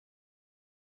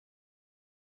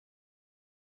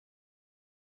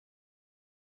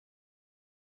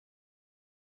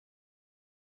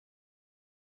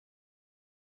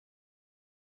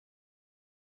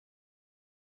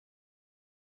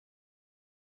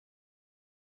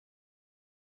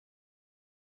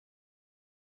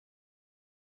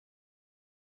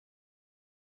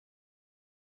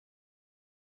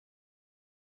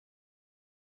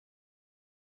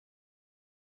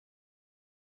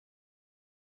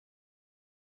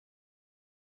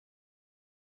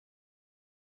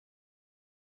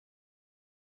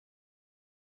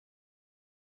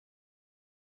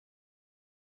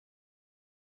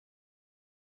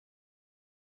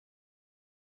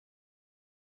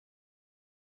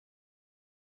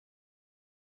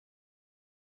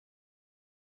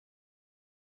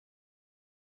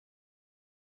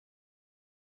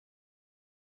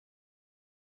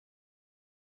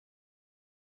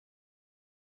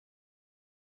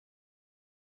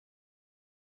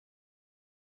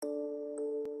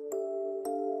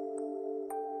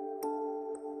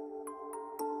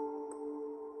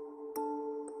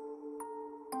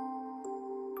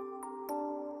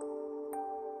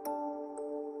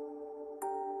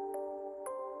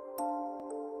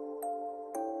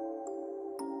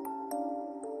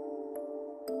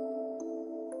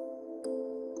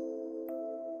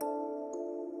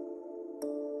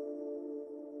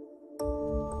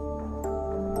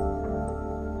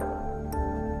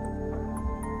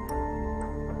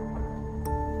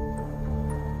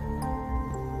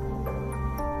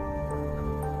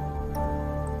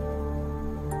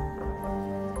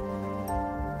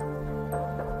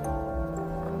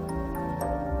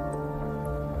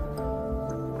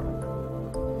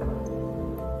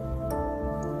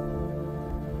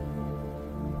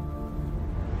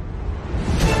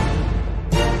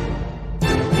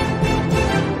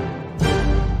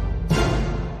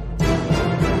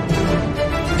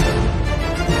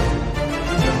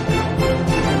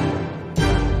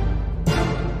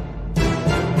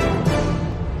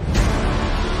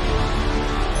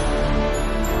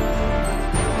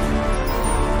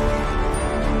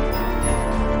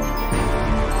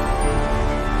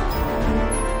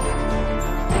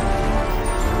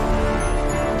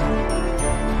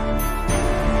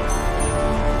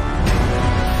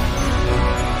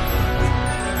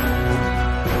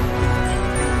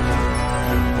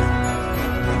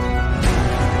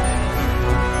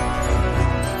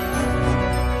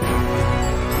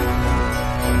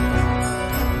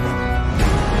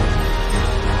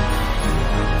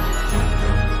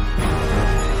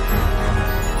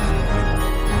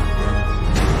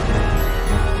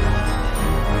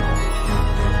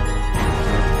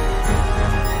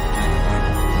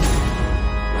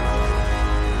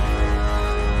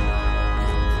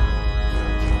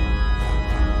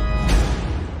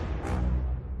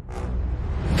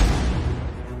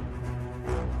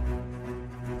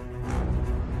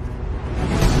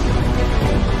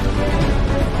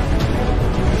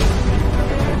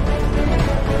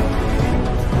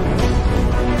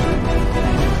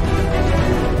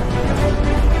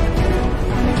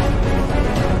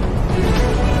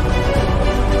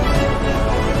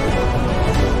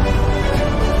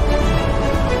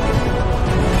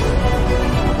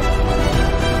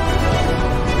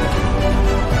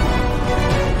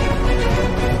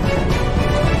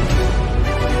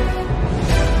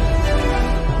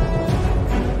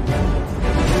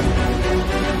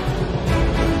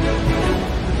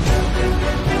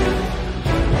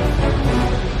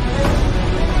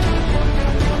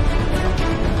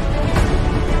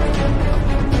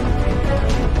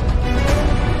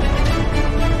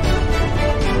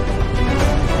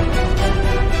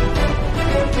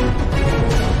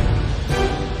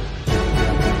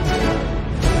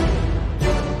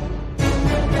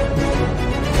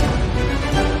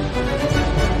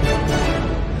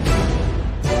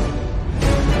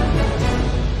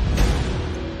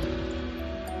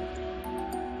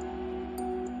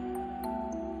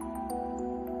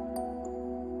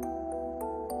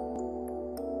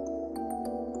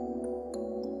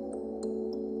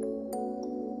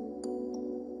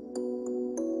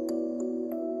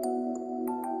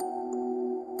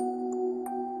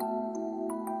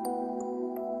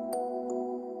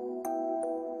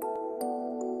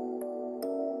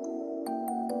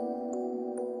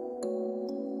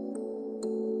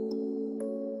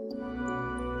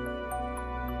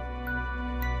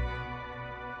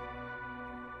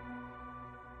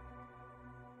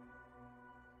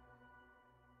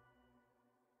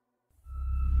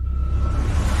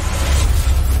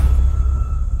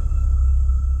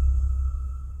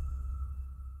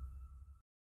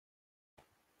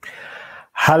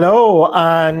Hello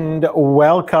and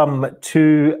welcome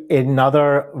to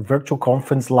another virtual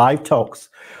conference live talks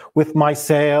with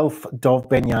myself, Dov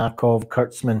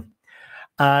Benyaacov-Kurtzman.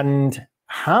 And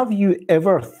have you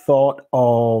ever thought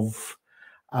of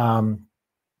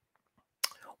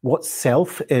what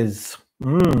self is,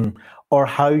 or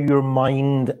how your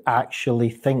mind actually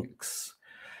thinks?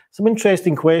 Some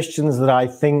interesting questions that I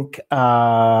think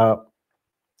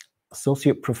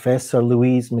Associate Professor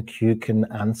Louise McHugh can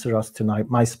answer us tonight,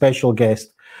 my special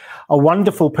guest. A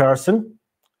wonderful person,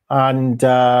 and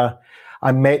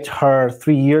I met her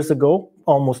 3 years ago,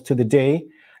 almost to the day,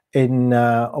 in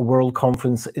a world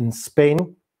conference in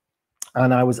Spain,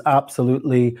 and I was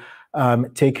absolutely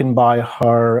taken by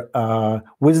her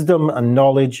wisdom and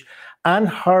knowledge and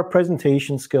her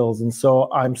presentation skills. And so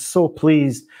I'm so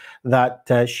pleased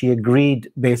that she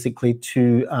agreed basically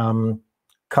to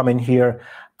come in here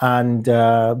and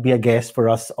be a guest for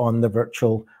us on the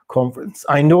virtual conference.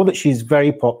 I know that she's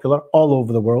very popular all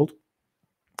over the world.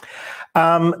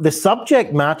 The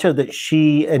subject matter that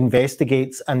she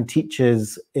investigates and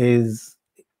teaches is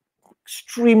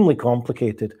extremely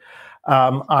complicated.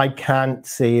 I can't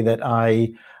say that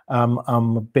I am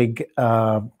a big,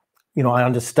 I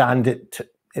understand it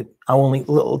only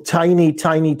a little tiny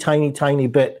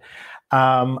bit.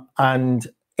 And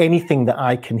anything that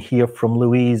I can hear from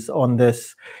Louise on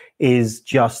this is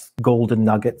just golden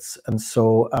nuggets. And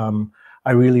so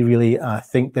I really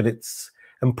think that it's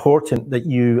important that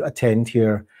you attend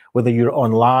here, whether you're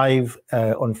on live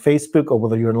on Facebook or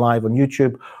whether you're live on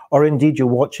YouTube, or indeed you're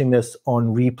watching this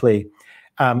on replay.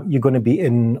 You're going to be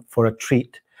in for a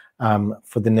treat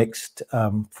for the next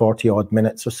 40 odd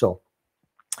minutes or so.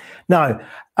 Now,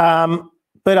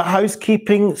 bit of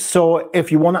housekeeping. So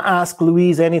if you want to ask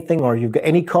Louise anything, or you've got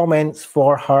any comments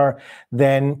for her,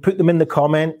 then put them in the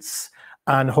comments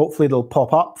and hopefully they'll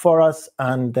pop up for us,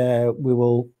 and we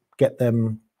will get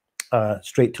them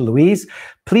straight to Louise.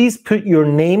 Please put your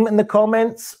name in the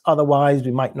comments, otherwise we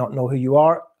might not know who you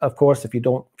are. Of course, if you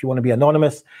want to be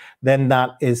anonymous, then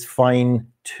that is fine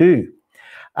too.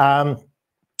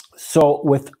 So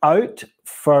without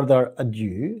further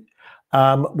ado,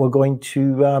 we're going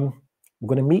to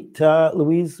meet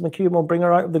Louise McHugh, and we'll bring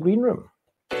her out of the green room.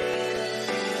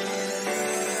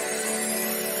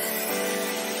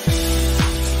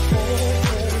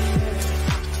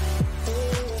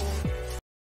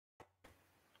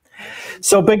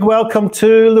 So big welcome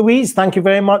to Louise. Thank you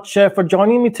very much for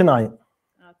joining me tonight.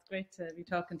 Oh, it's great to be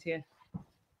talking to you.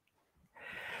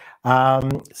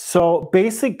 So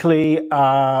basically,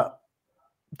 the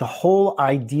whole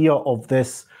idea of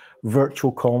this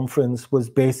virtual conference was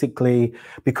basically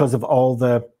because of all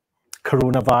the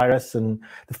coronavirus and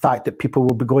the fact that people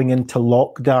will be going into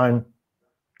lockdown.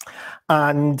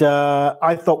 And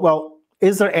I thought, well,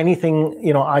 is there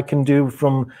anything I can do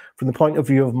from the point of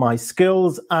view of my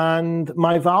skills and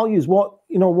my values?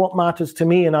 What matters to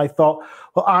me? And I thought,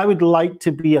 well, I would like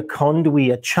to be a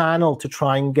conduit, a channel to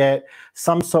try and get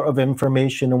some sort of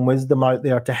information and wisdom out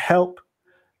there to help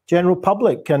general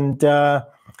public. And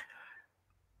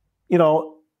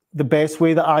the best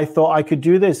way that I thought I could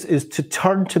do this is to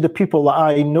turn to the people that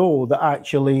I know that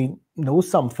actually know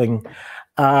something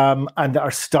and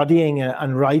are studying it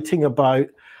and writing about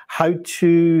how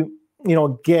to,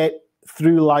 get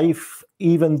through life,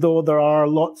 even though there are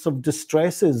lots of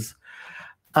distresses.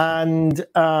 And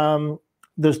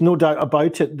there's no doubt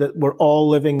about it that we're all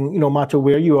living, no matter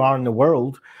where you are in the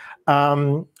world,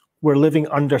 we're living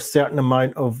under a certain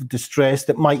amount of distress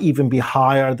that might even be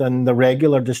higher than the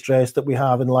regular distress that we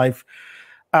have in life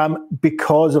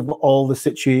because of all the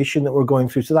situation that we're going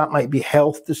through. So that might be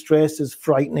health distress, is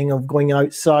frightening, of going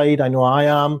outside. I know I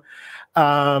am.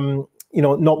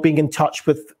 Not being in touch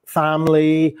with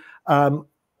family,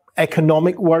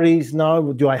 economic worries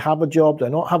now. Do I have a job? Do I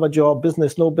not have a job?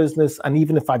 Business, no business. And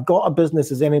even if I've got a business,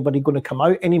 is anybody going to come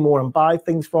out anymore and buy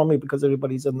things from me because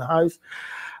everybody's in the house?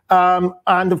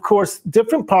 And of course,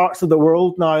 different parts of the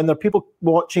world now, and there are people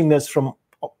watching this from,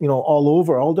 all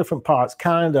over, all different parts,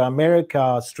 Canada, America,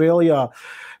 Australia,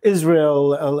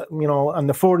 Israel, and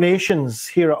the four nations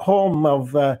here at home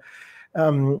of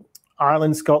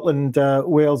Ireland, Scotland,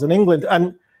 Wales, and England.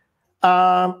 And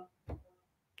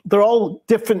they're all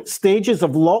different stages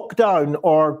of lockdown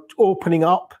or opening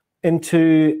up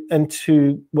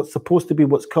into what's supposed to be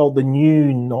what's called the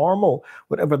new normal,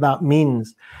 whatever that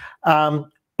means.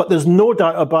 But there's no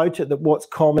doubt about it that what's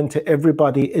common to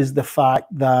everybody is the fact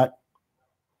that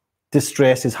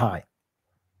distress is high.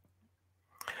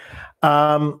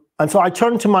 And so I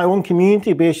turned to my own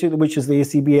community, basically, which is the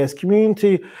ACBS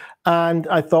community, and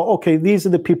I thought, okay, these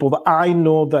are the people that I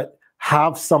know that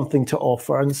have something to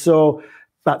offer. And so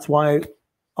that's why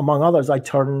among others, I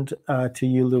turned to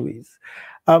you, Louise.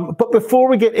 But before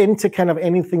we get into kind of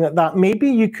anything like that, maybe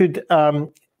you could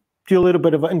do a little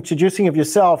bit of introducing of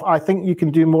yourself. I think you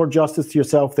can do more justice to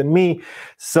yourself than me.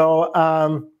 So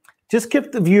just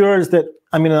give the viewers that,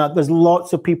 I mean, there's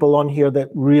lots of people on here that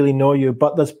really know you,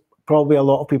 but there's probably a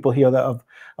lot of people here that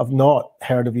have not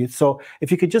heard of you. So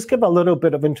if you could just give a little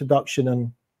bit of introduction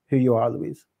on who you are,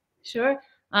 Louise. Sure.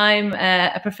 I'm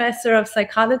a professor of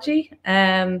psychology.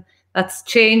 That's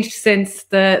changed since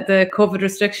the COVID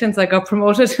restrictions. I got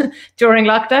promoted during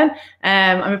lockdown.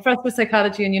 I'm a professor of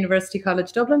psychology in University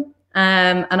College Dublin,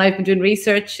 and I've been doing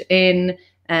research in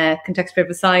contextual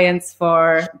behavioral science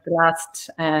for the last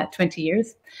 20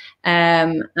 years.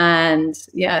 And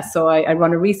yeah, so I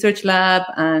run a research lab,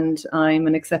 and I'm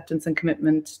an acceptance and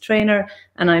commitment trainer,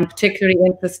 and I'm particularly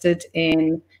interested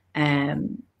in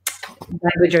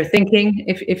language or thinking,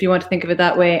 if you want to think of it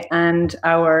that way, and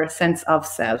our sense of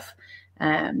self,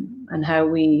 and how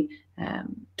we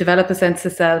develop a sense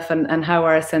of self, and how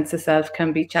our sense of self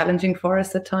can be challenging for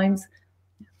us at times.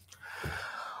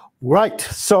 Right.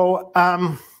 So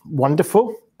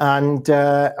wonderful. And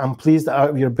I'm pleased that out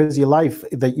of your busy life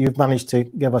that you've managed to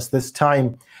give us this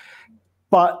time.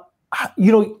 But,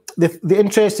 you know, the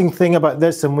interesting thing about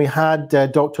this, and we had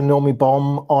Dr. Naomi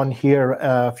Baum on here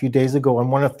a few days ago,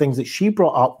 and one of the things that she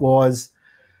brought up was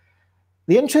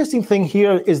the interesting thing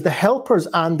here is the helpers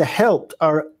and the helped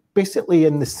are basically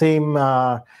in the same,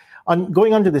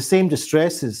 going under the same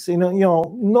distresses. You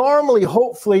know, normally,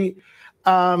 hopefully,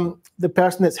 the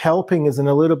person that's helping is in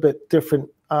a little bit different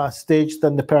stage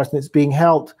than the person that's being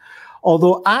helped.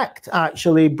 Although ACT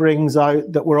actually brings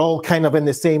out that we're all kind of in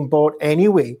the same boat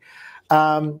anyway.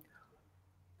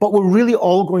 But we're really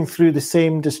all going through the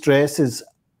same distresses.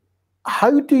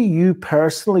 How do you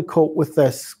personally cope with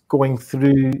this going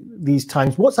through these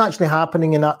times? What's actually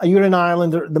happening you're in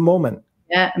Ireland at the moment?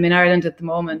 Yeah, I'm in Ireland at the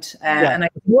moment. And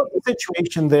what's the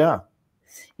situation there?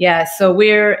 Yeah, so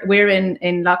we're in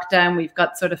lockdown. We've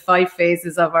got sort of 5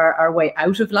 phases of our way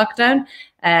out of lockdown.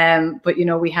 But, you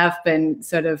know, we have been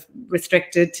sort of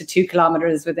restricted to 2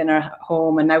 kilometers within our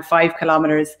home, and now 5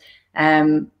 kilometers.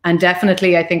 And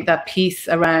definitely, I think that piece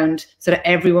around sort of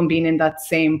everyone being in that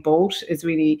same boat is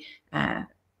really,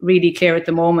 really clear at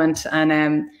the moment. And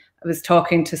I was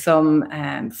talking to some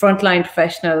frontline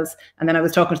professionals, and then I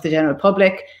was talking to the general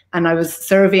public, and I was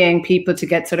surveying people to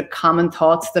get sort of common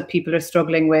thoughts that people are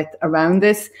struggling with around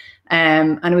this.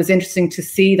 And it was interesting to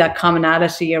see that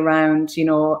commonality around, you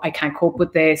know, I can't cope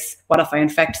with this. What if I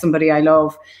infect somebody I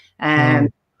love?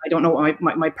 I don't know what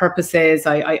my purpose is.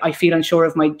 I feel unsure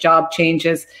if my job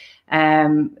changes.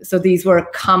 So these were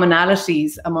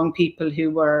commonalities among people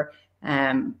who were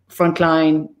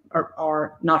frontline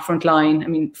or not frontline. I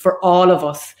mean, for all of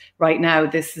us right now,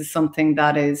 this is something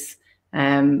that is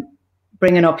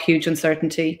bringing up huge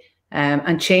uncertainty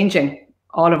and changing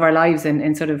all of our lives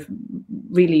in sort of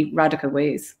really radical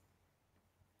ways.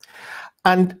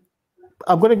 And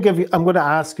I'm going to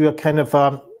ask you a kind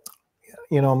of,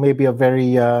 you know, maybe a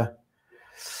very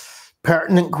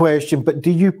pertinent question, but do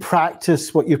you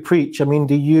practice what you preach? I mean,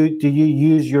 do you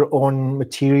use your own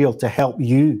material to help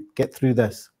you get through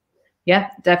this? Yeah,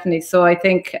 definitely. So I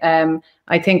think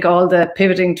all the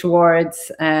pivoting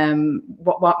towards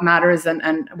what matters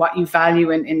and what you value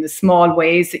in the small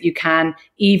ways that you can,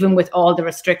 even with all the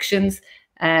restrictions,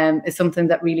 is something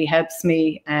that really helps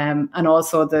me. And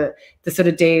also the sort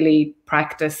of daily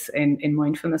practice in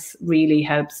mindfulness really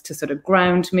helps to sort of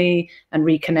ground me and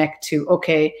reconnect to,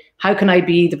 okay, how can I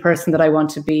be the person that I want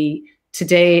to be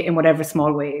today in whatever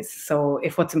small ways? So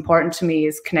if what's important to me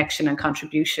is connection and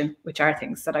contribution, which are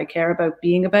things that I care about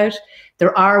being about,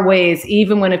 there are ways,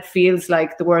 even when it feels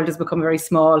like the world has become very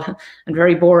small and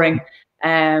very boring,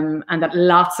 and that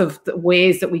lots of the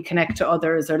ways that we connect to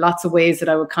others or lots of ways that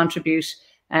I would contribute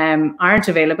aren't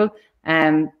available,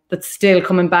 but still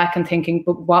coming back and thinking,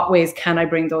 but what ways can I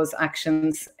bring those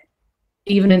actions,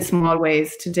 even in small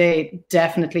ways? Today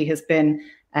definitely has been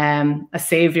a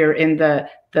savior in the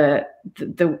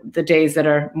days that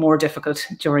are more difficult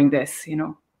during this, you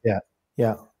know.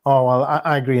 Yeah. Oh, well,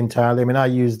 I agree entirely. I mean, I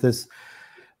use this,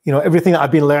 you know, everything that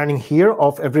I've been learning here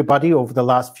of everybody over the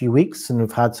last few weeks, and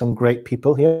we've had some great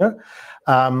people here,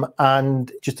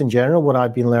 and just in general, what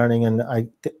I've been learning, and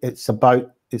it's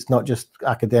not just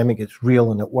academic, it's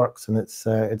real and it works, and it's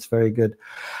very good.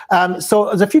 So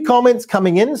there's a few comments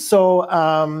coming in. So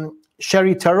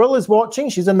Sherry Turrell is watching.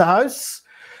 She's in the house.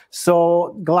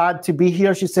 So glad to be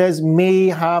here. She says, may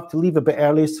have to leave a bit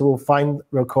early, so we'll find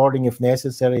recording if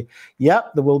necessary.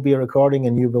 Yep, there will be a recording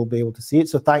and you will be able to see it.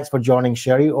 So thanks for joining,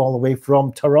 Sherry, all the way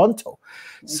from Toronto.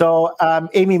 So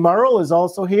Amy Murrell is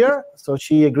also here. So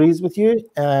she agrees with you.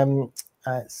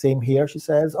 Same here, she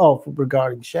says,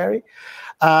 regarding Sherry.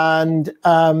 And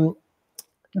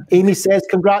Amy says,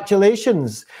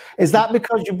 congratulations. Is that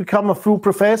because you've become a full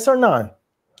professor now?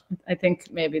 I think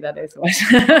maybe that is what.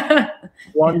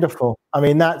 Wonderful. I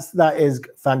mean, that is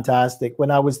fantastic.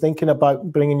 When I was thinking about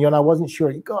bringing you on, I wasn't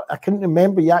sure. I couldn't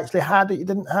remember you actually had it. You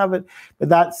didn't have it, but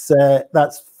that's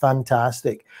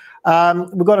fantastic.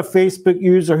 We've got a Facebook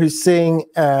user who's saying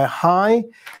hi.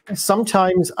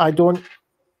 Sometimes I don't.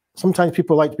 Sometimes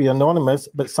people like to be anonymous,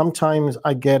 but sometimes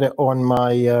I get it on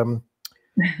my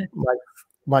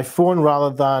my phone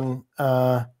rather than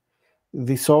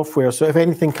the software. So if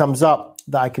anything comes up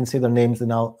that I can say their names,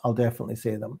 then I'll definitely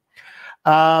say them.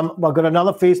 I've got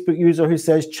another Facebook user who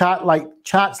says chats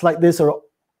like this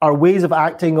are ways of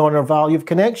acting on our value of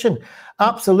connection.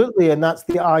 Absolutely, and that's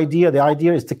the idea. The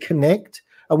idea is to connect,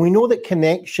 and we know that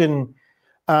connection,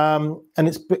 and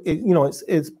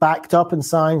it's backed up in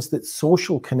science that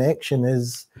social connection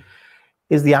is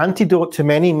the antidote to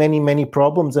many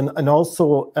problems, and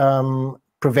also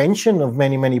prevention of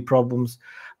many problems.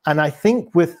 And I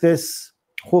think with this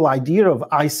whole idea of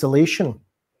isolation,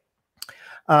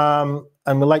 and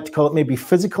we like to call it maybe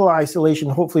physical isolation,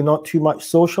 hopefully not too much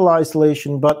social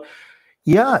isolation, but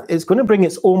yeah, it's going to bring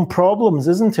its own problems,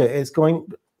 isn't it? It's going,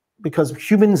 because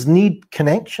humans need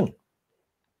connection.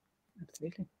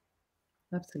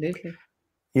 Absolutely.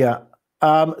 Yeah.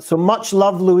 So much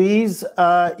love, Louise.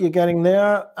 You're getting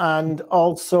there. And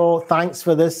also thanks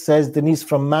for this, says Denise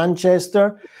from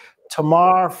Manchester.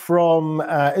 Tamar from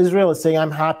Israel is saying,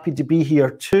 I'm happy to be here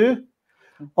too.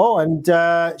 Oh, and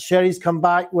Sherry's come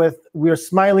back with, we're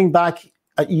smiling back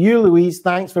at you, Louise.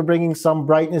 Thanks for bringing some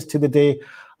brightness to the day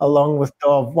along with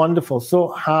Dov. Wonderful.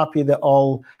 So happy that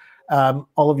all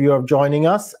of you are joining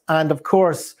us. And of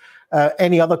course,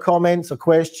 any other comments or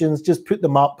questions, just put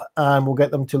them up and we'll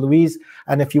get them to Louise.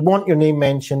 And if you want your name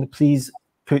mentioned, please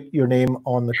put your name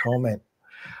on the comment.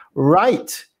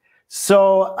 Right.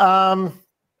 So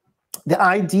the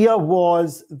idea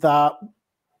was that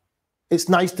it's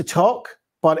nice to talk,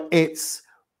 but it's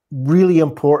really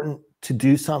important to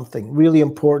do something, really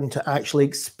important to actually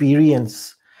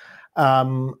experience,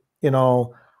 some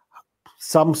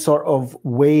sort of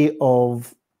way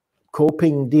of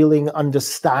coping, dealing,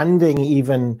 understanding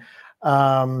even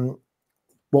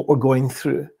what we're going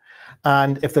through,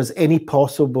 and if there's any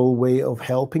possible way of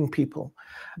helping people.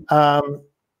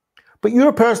 But you're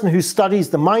a person who studies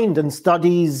the mind and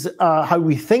studies how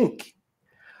we think.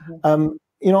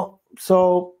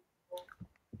 So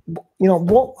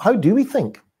how do we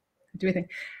think?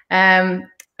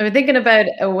 I've been thinking about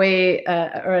a way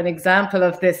or an example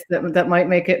of this that might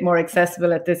make it more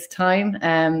accessible at this time.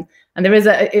 And there is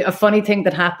a funny thing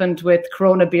that happened with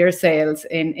Corona beer sales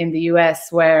in the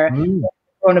US, where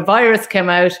coronavirus came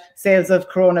out, sales of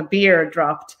Corona beer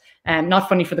dropped. Not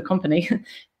funny for the company,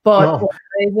 but what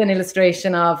there is an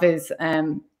illustration of is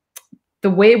the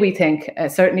way we think,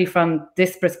 certainly from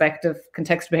this perspective,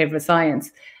 contextual behavioral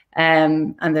science,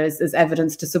 and there's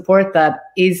evidence to support that,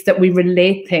 is that we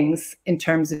relate things in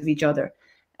terms of each other.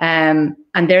 And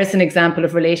there's an example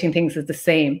of relating things as the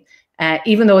same,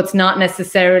 even though it's not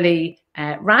necessarily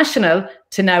rational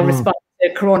to now respond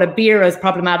to Corona beer as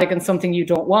problematic and something you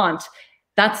don't want.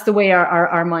 That's the way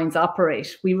our minds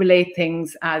operate. We relate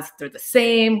things as they're the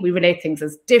same. We relate things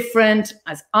as different,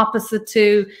 as opposite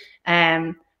to,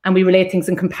 and we relate things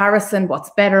in comparison,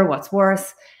 what's better, what's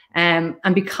worse. And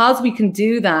because we can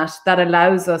do that, that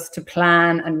allows us to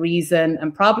plan and reason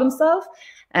and problem solve.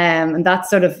 And that's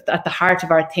sort of at the heart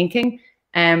of our thinking.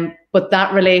 But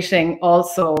that relating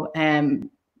also,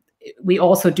 we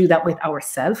also do that with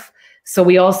ourselves. So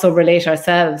we also relate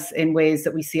ourselves in ways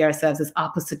that we see ourselves as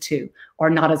opposite to,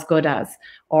 or not as good as,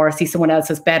 or see someone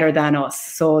else as better than us.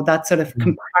 So that sort of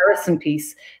comparison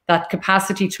piece, that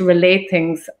capacity to relate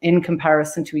things in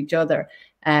comparison to each other,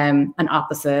 and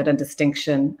opposite and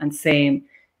distinction and same,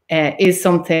 is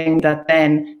something that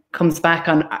then comes back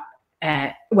on,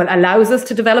 allows us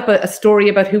to develop a story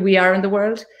about who we are in the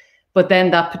world. But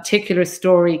then that particular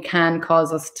story can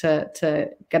cause us to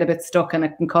get a bit stuck, and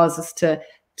it can cause us to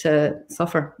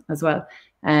suffer as well.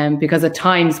 Because at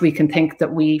times we can think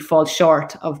that we fall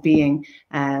short of being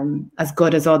as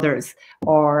good as others,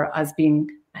 or as being,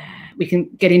 we can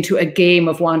get into a game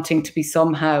of wanting to be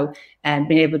somehow and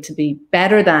being able to be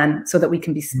better than, so that we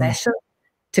can be special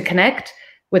to connect,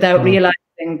 without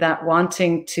realizing that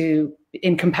wanting to,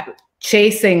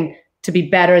 chasing to be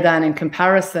better than in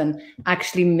comparison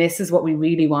actually misses what we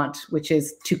really want, which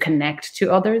is to connect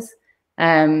to others.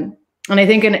 And I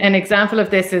think an example of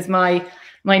this is my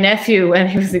nephew when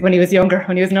he was younger,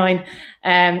 when he was 9.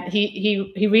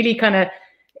 He really kind of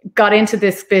got into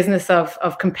this business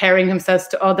of comparing himself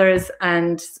to others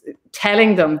and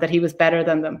telling them that he was better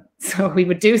than them. So he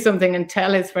would do something and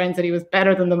tell his friends that he was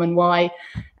better than them and why.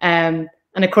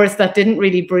 And of course, that didn't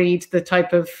really breed the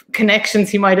type of connections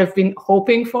he might have been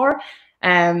hoping for.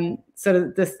 And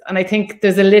I think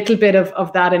there's a little bit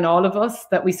of that in all of us,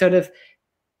 that we sort of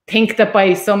think that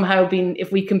by somehow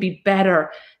if we can be better,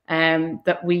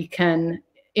 that we can,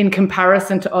 in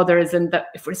comparison to others, and that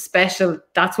if we're special,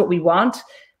 that's what we want.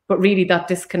 But really that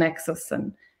disconnects us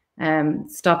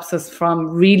and stops us from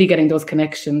really getting those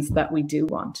connections that we do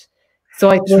want. So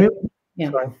I think,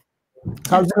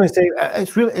 I was going to say,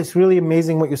 it's really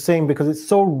amazing what you're saying, because it's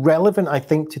so relevant, I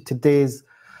think, to today's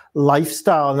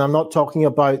lifestyle. And I'm not talking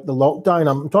about the lockdown.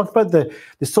 I'm talking about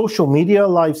the social media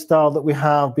lifestyle that we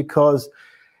have, because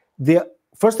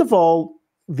first of all,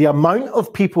 the amount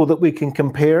of people that we can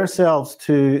compare ourselves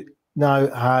to now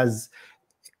has,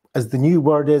 as the new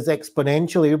word is,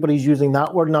 exponentially. Everybody's using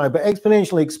that word now, but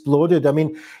exponentially exploded. I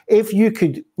mean, if you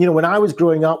could, when I was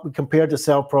growing up, we compared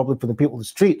ourselves probably for the people on the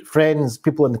street, friends,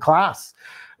 people in the class.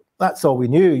 That's all we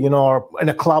knew, or in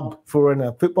a club, if we were in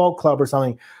a football club or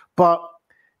something. But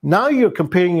now you're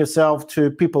comparing yourself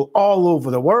to people all over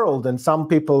the world, and some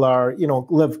people are,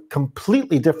 live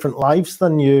completely different lives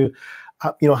than you,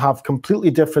 have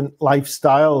completely different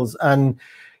lifestyles, and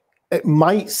it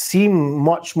might seem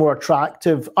much more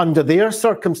attractive under their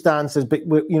circumstances, but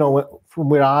from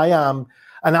where I am,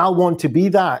 and I'll want to be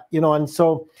that, and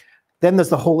so then there's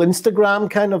the whole Instagram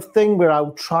kind of thing where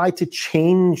I'll try to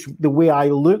change the way I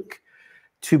look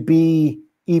to be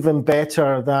even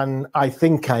better than I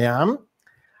think I am.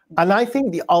 And I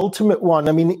think the ultimate one,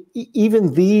 I mean,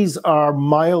 even these are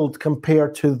mild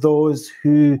compared to those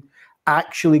who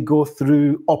actually go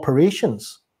through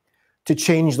operations to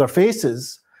change their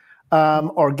faces,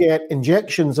 or get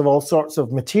injections of all sorts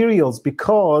of materials,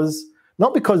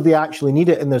 not because they actually need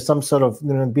it and there's some sort of,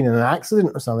 been in an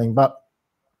accident or something, but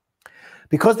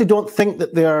because they don't think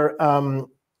that they're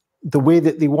the way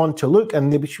that they want to look,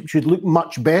 and they should look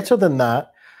much better than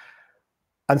that.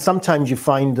 And sometimes you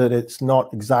find that it's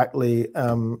not exactly,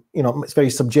 it's very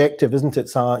subjective, isn't it?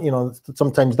 So,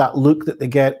 sometimes that look that they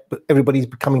get, but everybody's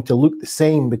becoming to look the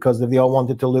same because they all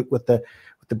wanted to look with the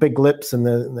big lips and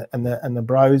the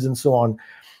brows and so on.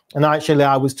 And actually,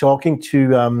 I was talking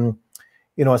to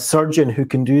a surgeon who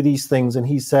can do these things, and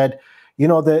he said,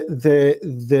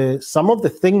 the some of the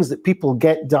things that people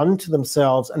get done to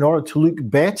themselves in order to look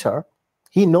better,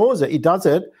 he knows it, he does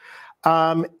it,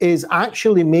 is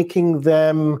actually making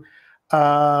them,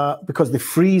 because they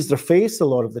freeze their face a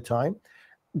lot of the time,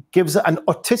 gives it an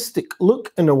autistic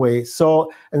look in a way.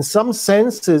 So in some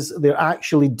senses, they're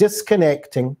actually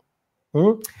disconnecting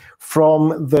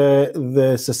from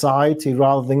the society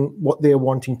rather than what they're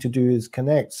wanting to do is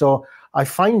connect. So I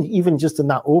find even just in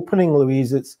that opening,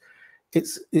 Louise, it's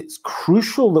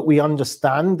crucial that we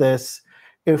understand this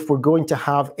if we're going to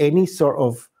have any sort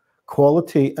of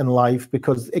quality in life,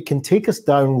 because it can take us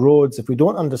down roads if we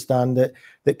don't understand it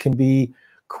that can be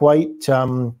quite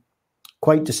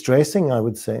distressing, I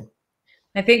would say.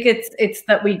 I think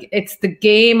it's the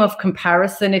game of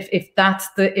comparison. If that's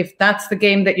the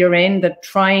game that you're in, that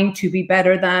trying to be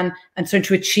better than and trying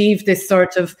to achieve this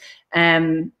sort of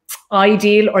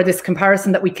ideal or this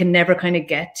comparison that we can never kind of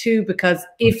get to, because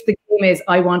if the game is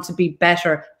I want to be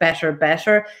better, there's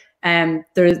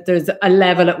a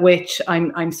level at which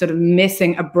I'm sort of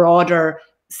missing a broader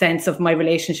sense of my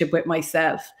relationship with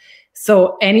myself.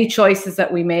 So any choices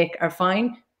that we make are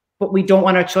fine, but we don't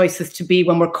want our choices to be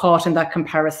when we're caught in that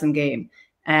comparison game,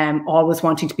 always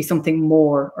wanting to be something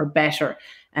more or better,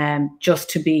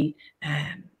 just to be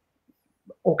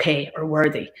okay or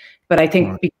worthy. But I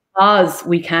think because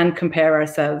we can compare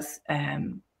ourselves,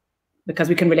 because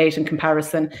we can relate in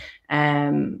comparison,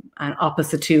 and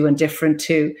opposite to and different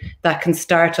to, that can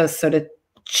start us sort of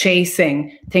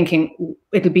chasing, thinking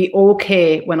it'll be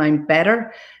okay when I'm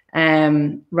better,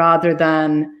 rather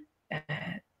than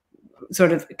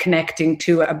sort of connecting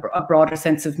to a broader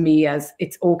sense of me as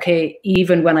it's okay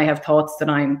even when I have thoughts that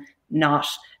I'm not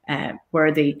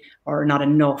worthy or not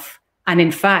enough. And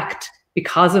in fact,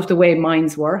 because of the way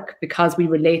minds work, because we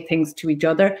relate things to each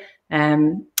other,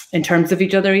 in terms of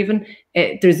each other even,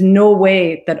 there's no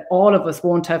way that all of us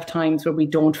won't have times where we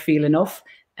don't feel enough.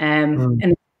 And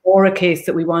it's more a case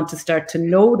that we want to start to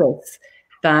notice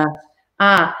that,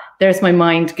 there's my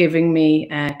mind giving me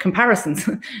comparisons.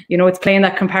 You know, it's playing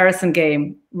that comparison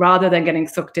game rather than getting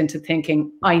sucked into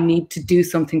thinking I need to do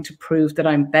something to prove that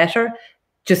I'm better.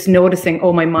 Just noticing,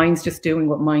 oh, my mind's just doing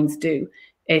what minds do.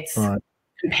 It's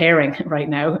comparing right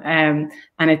now, and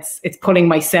it's pulling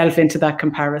myself into that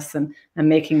comparison and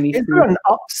making me. Is there an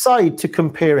upside to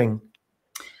comparing?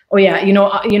 Oh yeah, you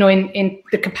know, in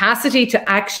the capacity to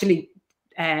actually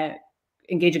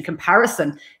engage in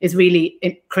comparison is really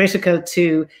critical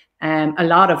to a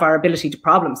lot of our ability to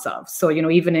problem solve. So, you know,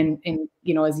 even in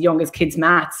you know, as young as kids'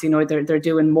 maths, you know, they're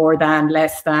doing more than,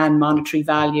 less than, monetary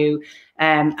value,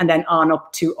 and then on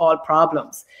up to all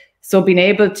problems. So being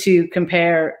able to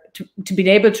compare, to being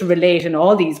able to relate in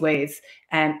all these ways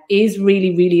is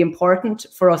really, really important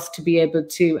for us to be able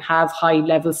to have high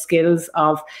level skills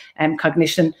of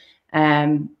cognition.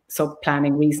 So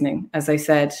planning, reasoning, as I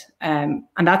said, and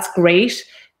that's great.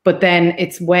 But then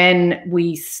it's when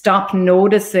we stop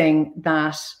noticing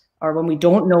that, or when we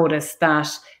don't notice that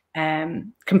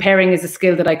comparing is a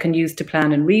skill that I can use to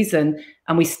plan and reason,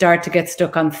 and we start to get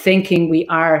stuck on thinking we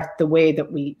are the way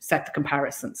that we set the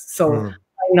comparisons. So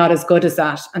I'm not as good as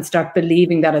that, and start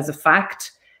believing that as a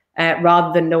fact,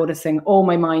 rather than noticing, oh,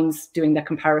 my mind's doing that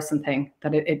comparison thing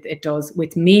that it does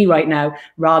with me right now,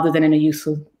 rather than in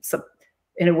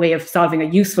a way of solving a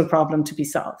useful problem to be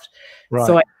solved. Right.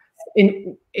 So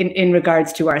in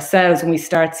regards to ourselves, when we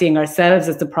start seeing ourselves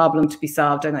as the problem to be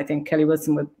solved, and I think Kelly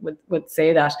Wilson would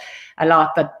say that a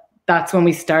lot, that's when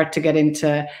we start to get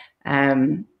into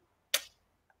a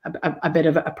bit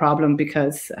of a problem,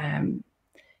 because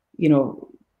you know,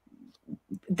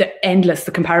 the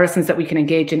comparisons that we can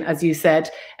engage in, as you said,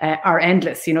 are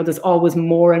endless. You know, there's always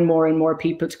more and more and more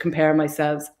people to compare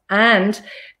myself. And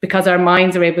because our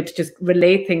minds are able to just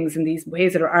relate things in these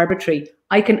ways that are arbitrary,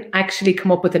 I can actually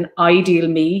come up with an ideal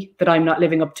me that I'm not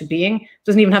living up to being. It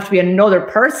doesn't even have to be another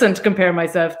person to compare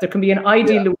myself. There can be an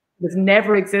ideal Louise that's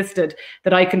never existed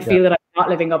that I can feel that I'm not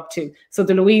living up to. So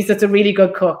the Louise that's a really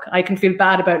good cook, I can feel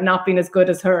bad about not being as good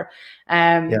as her.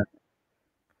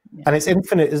 And it's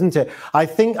infinite, isn't it? I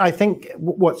think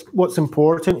what's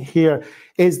important here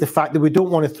is the fact that we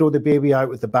don't want to throw the baby out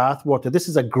with the bathwater. This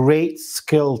is a great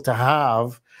skill to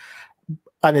have.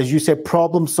 And as you said,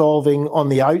 problem solving on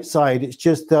the outside. It's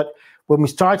just that when we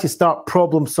start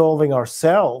problem solving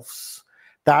ourselves,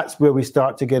 that's where we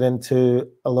start to get into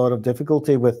a lot of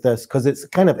difficulty with this, because it's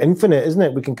kind of infinite, isn't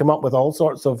it? We can come up with all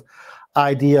sorts of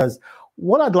ideas.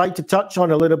 What I'd like to touch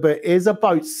on a little bit is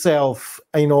about self.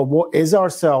 You know, what is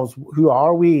ourselves? Who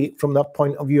are we from that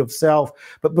point of view of self?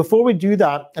 But before we do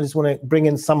that, I just want to bring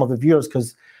in some of the viewers,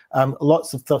 because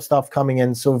lots of stuff coming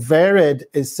in. So Vered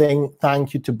is saying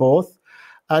thank you to both.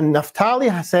 And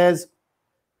Naftali says,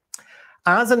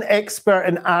 as an expert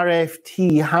in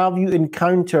RFT, have you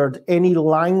encountered any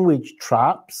language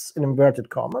traps, in inverted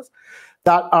commas,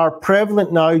 that are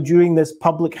prevalent now during this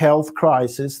public health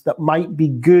crisis that might be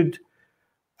good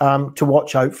to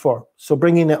watch out for? So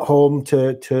bringing it home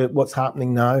to what's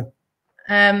happening now.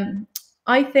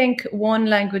 I think one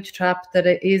language trap that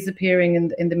is appearing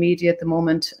in the media at the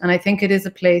moment, and I think it is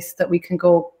a place that we can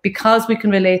go, because we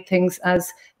can relate things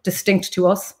as distinct to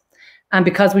us, and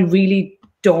because we really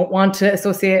don't want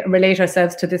to relate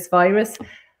ourselves to this virus.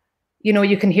 You know,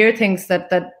 you can hear things that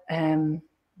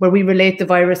where we relate the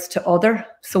virus to other.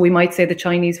 So we might say the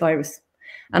Chinese virus,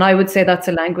 and I would say that's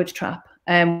a language trap.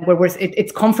 Where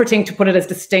it's comforting to put it as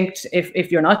distinct,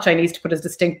 if you're not Chinese, to put it as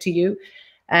distinct to you.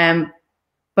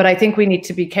 But I think we need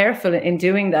to be careful in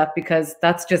doing that, because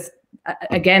that's just,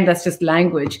 again, that's just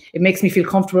language. It makes me feel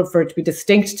comfortable for it to be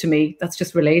distinct to me. That's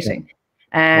just relating.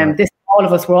 This, all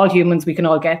of us, we're all humans, we can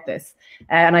all get this.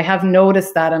 And I have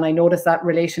noticed that, and I noticed that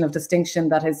relation of distinction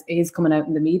that is coming out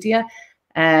in the media.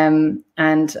 And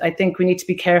I think we need to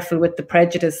be careful with the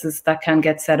prejudices that can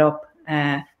get set up.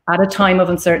 At a time of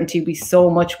uncertainty, we so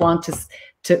much want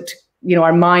to you know,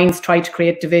 our minds try to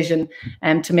create division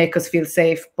to make us feel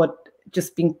safe, but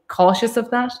just being cautious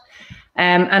of that.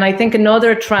 And I think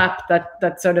another trap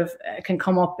that sort of can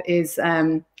come up is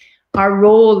our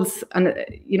roles, and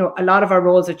you know, a lot of our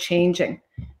roles are changing.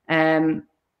 And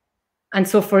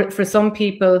so for some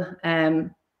people,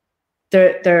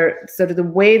 they're sort of the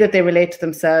way that they relate to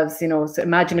themselves, you know, so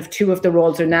imagine if two of the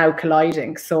roles are now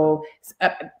colliding. So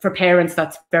for parents,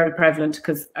 that's very prevalent,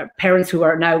 because parents who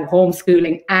are now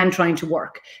homeschooling and trying to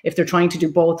work, if they're trying to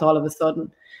do both all of a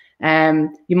sudden,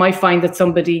 you might find that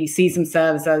somebody sees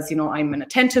themselves as, you know, I'm an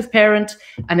attentive parent,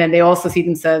 and then they also see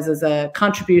themselves as a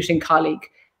contributing colleague.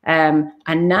 And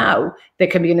now they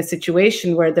can be in a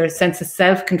situation where their sense of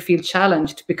self can feel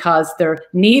challenged, because they're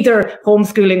neither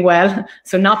homeschooling well,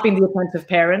 so not being the attentive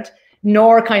parent,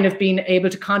 nor kind of being able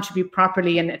to contribute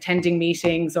properly in attending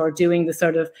meetings or doing the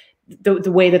sort of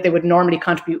the way that they would normally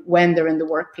contribute when they're in the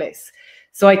workplace.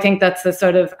 So I think that's a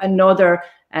sort of another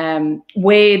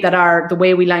way that the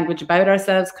way we language about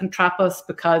ourselves can trap us,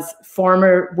 because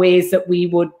former ways that we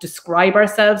would describe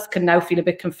ourselves can now feel a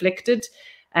bit conflicted.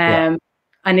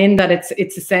 And in that,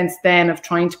 it's a sense then of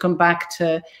trying to come back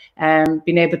to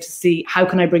being able to see, how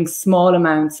can I bring small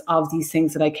amounts of these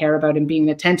things that I care about, and being an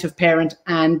attentive parent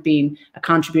and being a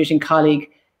contributing colleague,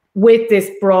 with this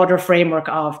broader framework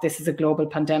of this is a global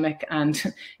pandemic, and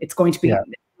it's going to be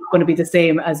the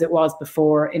same as it was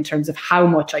before in terms of how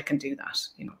much I can do that.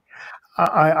 You know,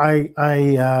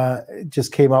 I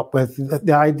just came up with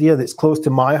the idea that's close to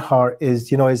my heart is,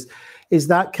 you know, is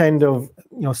that kind of,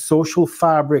 you know, social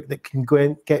fabric that can go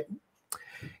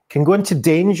into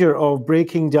danger of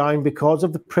breaking down because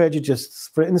of the prejudices.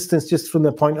 For instance, just from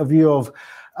the point of view of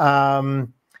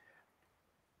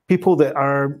people that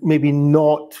are maybe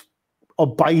not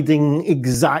abiding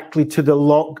exactly to the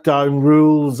lockdown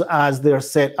rules as they're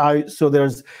set out. So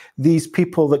there's these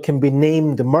people that can be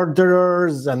named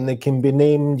murderers, and they can be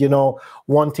named, you know,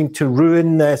 wanting to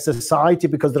ruin the society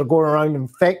because they're going around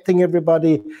infecting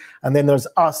everybody. And then there's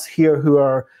us here who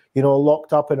are, you know,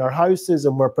 locked up in our houses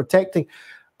and we're protecting.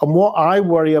 And what I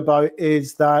worry about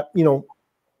is that, you know,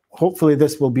 hopefully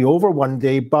this will be over one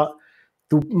day, but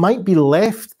there might be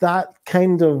left that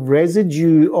kind of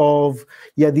residue of,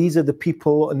 yeah, these are the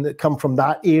people and that come from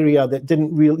that area that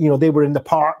didn't really, you know, they were in the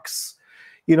parks,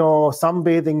 you know,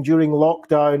 sunbathing during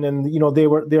lockdown, and, you know,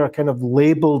 they're kind of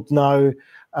labeled now,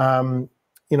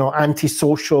 you know,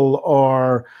 antisocial,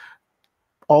 or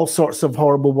all sorts of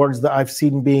horrible words that I've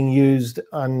seen being used,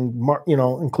 and, you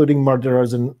know, including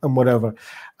murderers and whatever.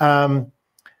 And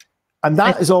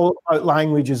that is all about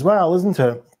language as well, isn't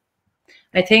it?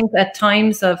 I think at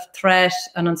times of threat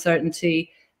and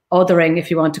uncertainty, othering,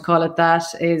 if you want to call it that,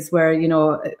 is where, you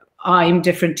know, I'm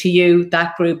different to you,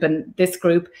 that group and this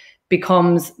group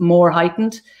becomes more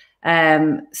heightened.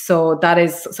 So that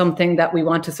is something that we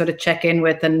want to sort of check in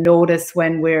with and notice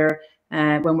when we're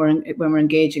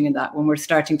engaging in that, when we're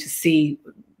starting to see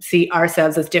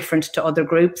ourselves as different to other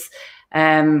groups,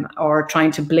 or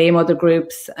trying to blame other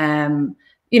groups.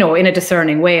 You know, in a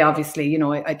discerning way, obviously. You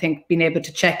know, I think being able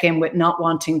to check in with not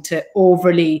wanting to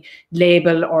overly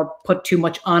label or put too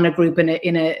much on a group in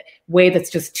a way that's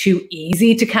just too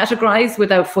easy to categorize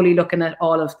without fully looking at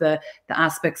all of the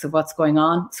aspects of what's going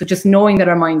on. So just knowing that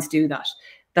our minds do that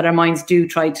our minds do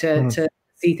try to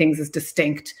see things as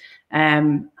distinct,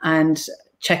 and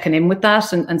checking in with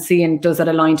that and seeing, does that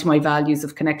align to my values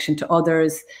of connection to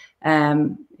others?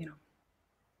 You know.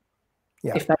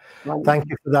 Yeah, thank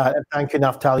you for that. And thank you,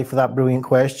 Naftali, for that brilliant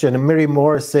question. And Miri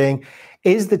Moore is saying,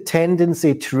 is the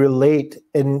tendency to relate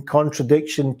in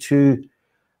contradiction to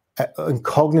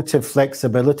cognitive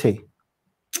flexibility?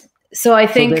 So I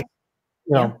think,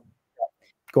 you know,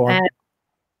 go on.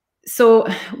 So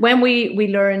when we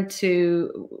learn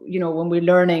to, you know, when we're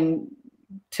learning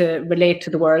to relate to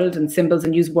the world and symbols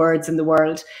and use words in the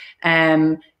world,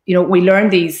 you know, we learn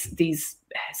these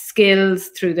skills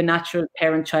through the natural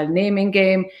parent-child naming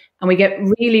game, and we get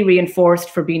really reinforced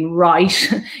for being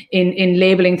right in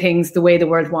labeling things the way the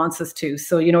world wants us to.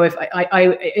 So, you know,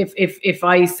 if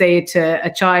I say to a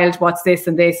child, what's this,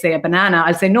 and they say a banana,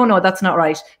 I'll say, no, that's not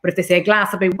right. But if they say a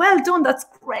glass, I'll be, well done, that's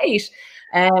great.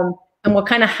 And what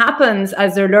kind of happens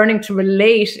as they're learning to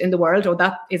relate in the world, oh,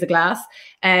 that is a glass,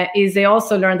 is they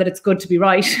also learn that it's good to be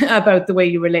right about the way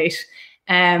you relate.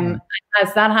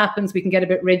 As that happens, we can get a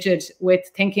bit rigid with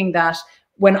thinking that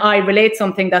when I relate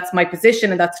something, that's my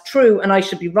position and that's true, and I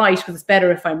should be right because it's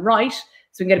better if I'm right.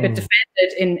 So we can get a bit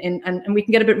defended and we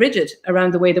can get a bit rigid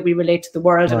around the way that we relate to the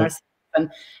world and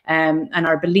ourselves and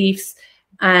our beliefs.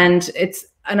 And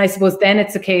I suppose then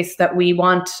it's a case that we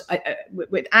want,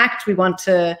 with ACT, we want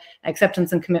to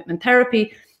acceptance and commitment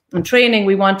therapy and training,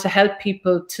 we want to help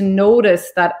people to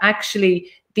notice that actually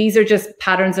these are just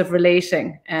patterns of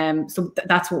relating. So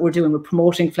that's what we're doing. We're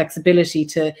promoting flexibility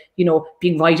to, you know,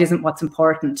 being right isn't what's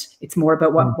important. It's more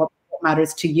about what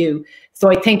matters to you. So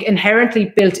I think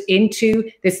inherently built into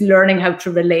this learning how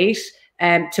to relate,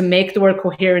 to make the word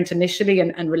coherent initially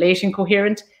and relating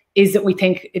coherent, is that we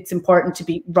think it's important to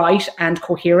be right and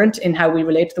coherent in how we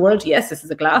relate to the world. Yes, this is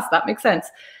a glass, that makes sense.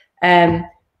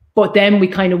 But then we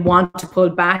kind of want to pull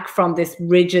back from this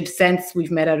rigid sense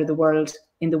we've made out of the world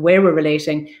in the way we're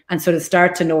relating, and sort of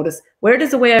start to notice, where does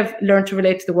the way I've learned to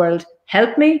relate to the world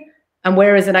help me, and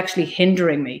where is it actually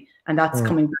hindering me? And that's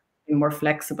coming back to being more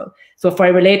flexible. So if I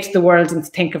relate to the world and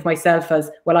think of myself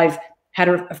as, well, I've had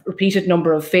a repeated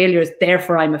number of failures,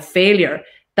 therefore I'm a failure,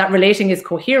 that relating is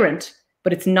coherent,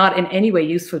 but it's not in any way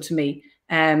useful to me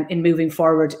in moving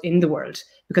forward in the world,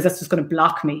 because that's just going to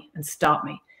block me and stop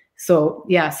me. So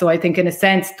yeah, so I think in a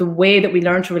sense, the way that we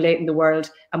learn to relate in the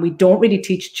world, and we don't really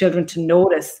teach children to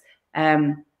notice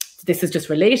this is just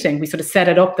relating. We sort of set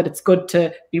it up that it's good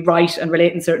to be right and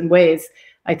relate in certain ways.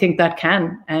 I think that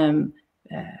can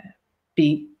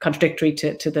be contradictory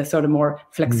to the sort of more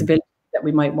flexibility that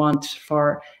we might want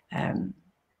for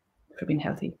being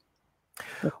healthy.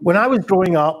 When I was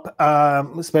growing up,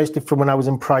 especially from when I was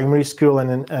in primary school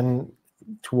and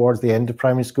towards the end of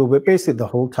primary school, but basically the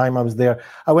whole time I was there,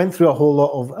 I went through a whole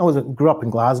lot of, grew up in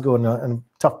Glasgow, in a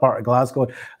tough part of Glasgow,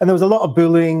 and there was a lot of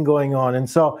bullying going on. And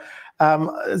so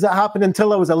as it happened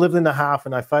until I was 11 and a half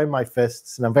and I found my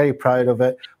fists, and I'm very proud of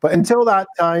it. But until that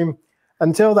time,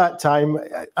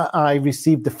 I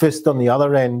received the fist on the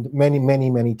other end many,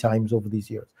 many, many times over these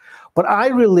years. But I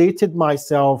related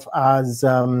myself as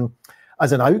an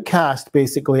outcast,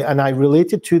 basically, and I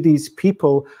related to these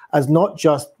people as not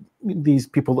just these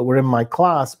people that were in my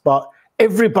class, but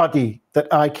everybody that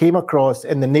I came across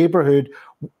in the neighborhood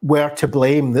were to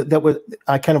blame.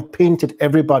 I kind of painted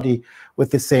everybody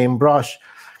with the same brush.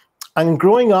 And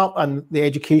growing up and the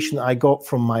education I got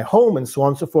from my home and so on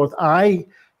and so forth, I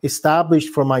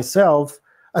established for myself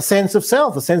a sense of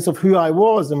self, a sense of who I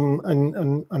was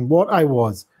and what I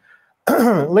was.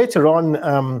 Later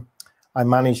on, I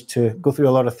managed to go through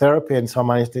a lot of therapy, and so I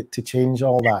managed to change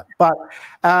all that.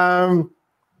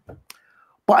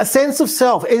 But a sense of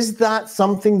self, is that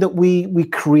something that we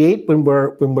create when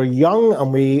we're young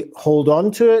and we hold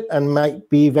on to it and might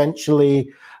be eventually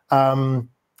out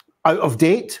of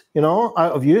date, out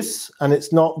of use, and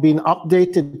it's not being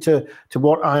updated to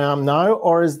what I am now?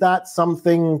 Or is that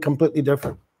something completely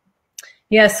different?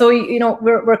 Yeah, so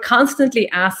we're constantly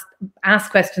asked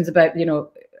questions about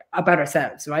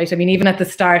ourselves, right? I mean, even at the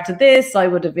start of this, I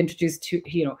would have introduced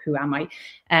who am I?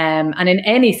 And in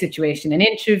any situation, an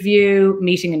interview,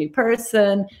 meeting a new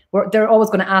person, they're always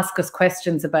going to ask us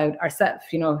questions about ourselves.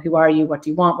 Who are you? What do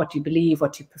you want? What do you believe?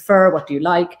 What do you prefer? What do you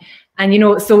like?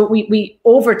 And so we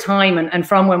over time and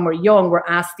from when we're young, we're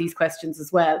asked these questions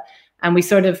as well. And we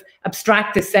sort of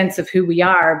abstract this sense of who we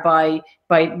are by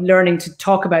learning to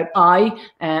talk about I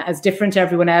as different to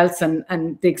everyone else and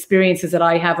the experiences that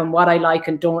I have and what I like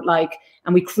and don't like.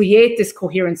 And we create this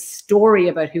coherent story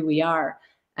about who we are.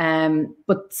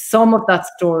 But some of that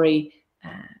story,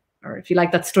 or if you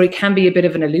like, that story can be a bit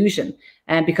of an illusion.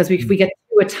 Because if we get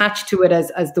too attached to it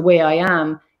as the way I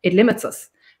am, it limits us.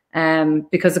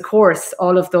 Because of course,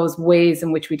 all of those ways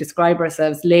in which we describe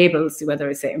ourselves, labels, whether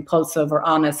it's say impulsive or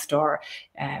honest or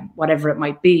whatever it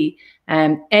might be,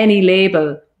 any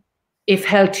label, if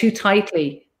held too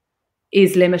tightly,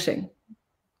 is limiting,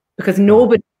 because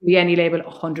nobody can be any label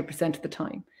 100% of the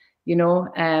time.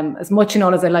 As much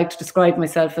as I like to describe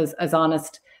myself as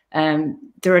honest,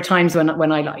 there are times when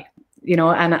I lie.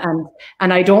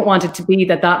 And I don't want it to be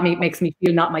that makes me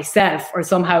feel not myself or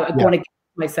somehow going against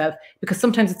myself, because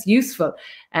sometimes it's useful.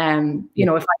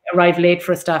 If I arrive late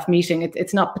for a staff meeting,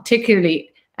 it's not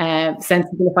particularly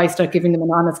sensible if I start giving them an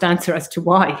honest answer as to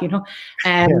why.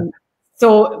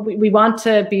 So we want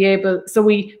to be able. So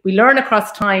we learn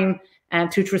across time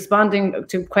through responding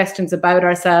to questions about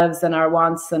ourselves and our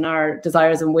wants and our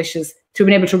desires and wishes, to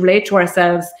being able to relate to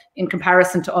ourselves in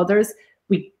comparison to others.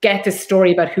 We get this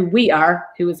story about who we are,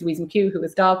 who is Louise McHugh, who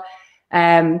is Dov.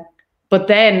 But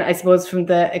then, I suppose, from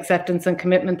the acceptance and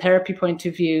commitment therapy point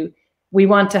of view, we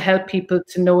want to help people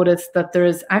to notice that there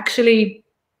is actually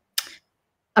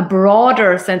a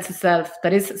broader sense of self,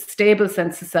 that is a stable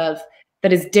sense of self,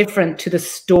 that is different to the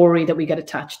story that we get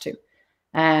attached to.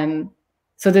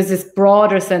 So there's this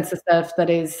broader sense of self that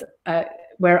is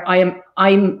where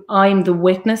I'm the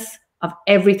witness of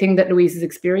everything that Louise has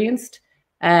experienced.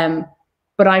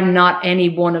 But I'm not any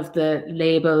one of the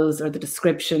labels or the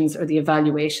descriptions or the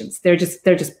evaluations. They're just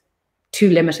too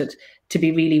limited to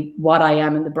be really what I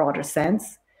am in the broader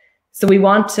sense. So we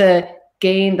want to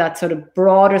gain that sort of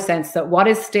broader sense that what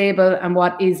is stable and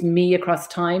what is me across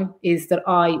time is that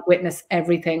I witness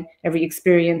everything, every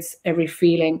experience, every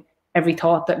feeling, every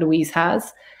thought that Louise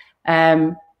has.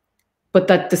 But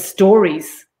that the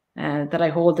stories that I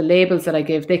hold, the labels that I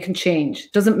give, they can change.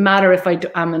 It doesn't matter if I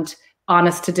am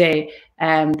honest today.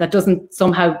 That doesn't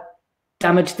somehow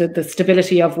damage the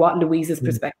stability of what Louise's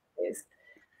perspective is.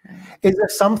 Is there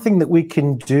something that we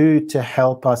can do to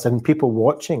help us, and people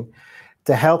watching,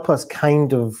 to help us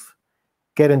kind of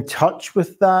get in touch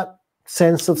with that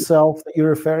sense of self that you're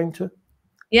referring to?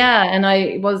 Yeah, and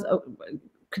I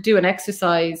could do an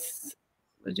exercise.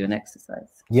 Would do an exercise?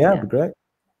 Yeah, that'd be great.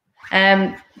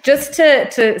 Just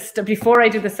before I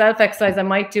do the self exercise, I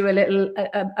might do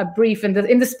a brief in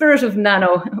the spirit of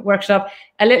nano workshop,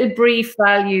 a little brief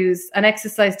values, an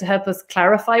exercise to help us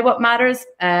clarify what matters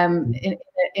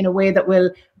in a way that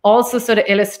will also sort of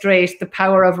illustrate the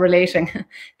power of relating,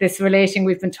 this relation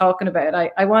we've been talking about.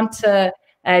 I want to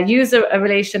use a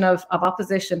relation of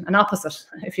opposition, an opposite,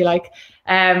 if you like.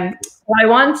 What I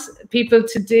want people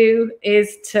to do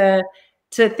is to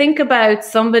think about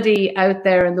somebody out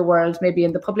there in the world, maybe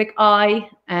in the public eye,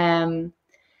 and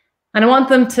I want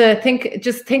them to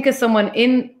just think of someone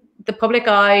in the public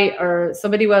eye or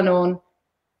somebody well known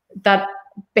that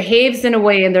behaves in a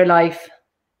way in their life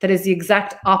that is the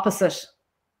exact opposite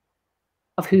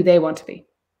of who they want to be.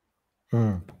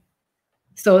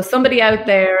 So somebody out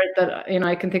there that,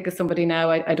 I can think of somebody now.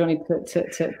 I don't need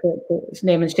to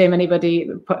name and shame anybody,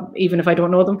 even if I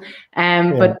don't know them.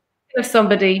 But think of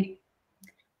somebody,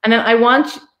 and then I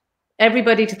want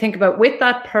everybody to think about, with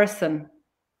that person,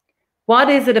 what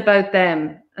is it about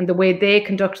them and the way they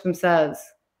conduct themselves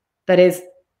that is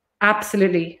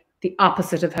absolutely the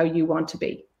opposite of how you want to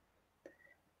be.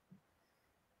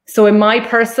 So in my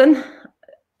person,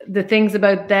 the things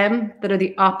about them that are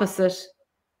the opposite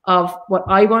of what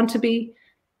I want to be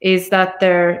is that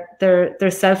they're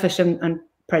selfish and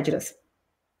prejudiced.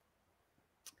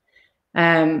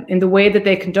 In the way that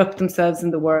they conduct themselves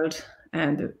in the world,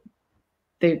 and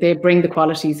they bring the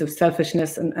qualities of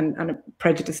selfishness and a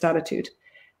prejudiced attitude.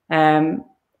 And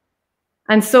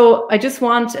so I just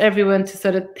want everyone to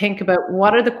sort of think about,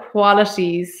 what are the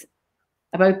qualities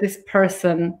about this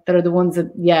person that are the ones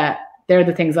that, they're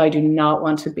the things I do not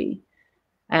want to be.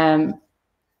 So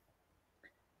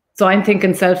I'm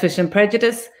thinking selfish and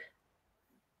prejudice.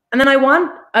 And then I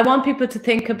want people to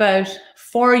think about,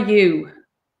 for you,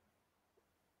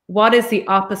 what is the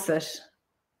opposite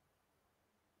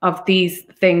of these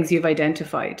things you've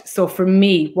identified? So for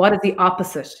me, what is the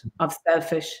opposite of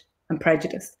selfish and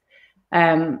prejudice?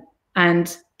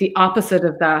 And the opposite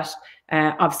of that,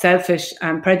 of selfish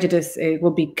and prejudice,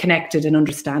 would be connected and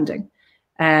understanding,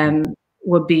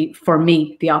 would be, for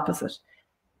me, the opposite.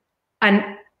 And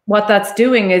what that's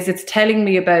doing is it's telling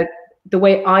me about the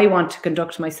way I want to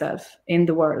conduct myself in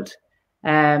the world,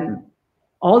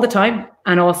 all the time,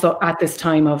 and also at this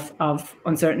time of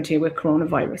uncertainty with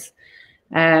coronavirus.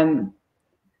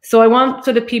 So I want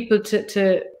sort of people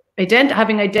to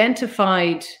having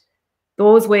identified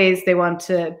those ways they want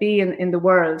to be in the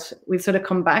world, we've sort of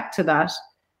come back to that.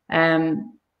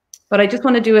 But I just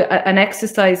want to do an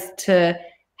exercise to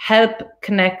help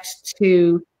connect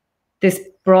to this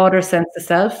broader sense of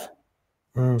self.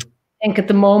 I think at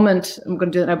the moment, I'm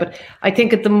going to do it now, but I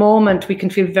think at the moment we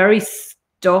can feel very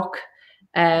stuck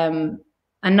and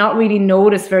not really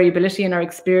notice variability in our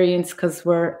experience because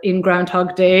we're in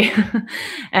Groundhog Day.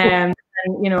 And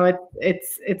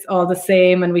it's all the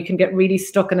same, and we can get really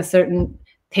stuck in a certain,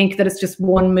 think that it's just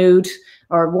one mood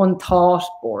or one thought,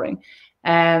 boring.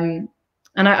 And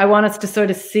I want us to sort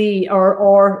of see,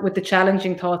 or with the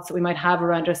challenging thoughts that we might have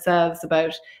around ourselves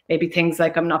about maybe things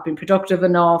like, I'm not being productive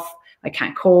enough, I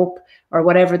can't cope, or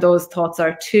whatever those thoughts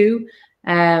are too.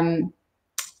 I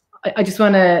just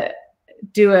want to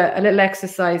do a little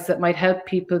exercise that might help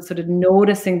people sort of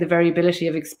noticing the variability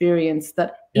of experience,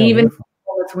 that even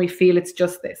when we feel it's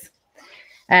just this.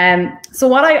 So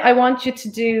what I want you to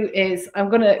do is, I'm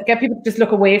going to get people to just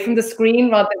look away from the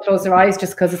screen rather than close their eyes,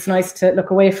 just because it's nice to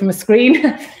look away from a screen.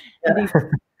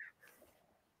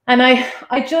 And I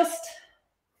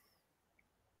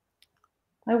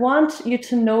want you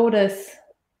to notice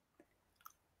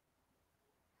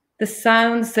the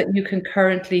sounds that you can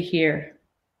currently hear.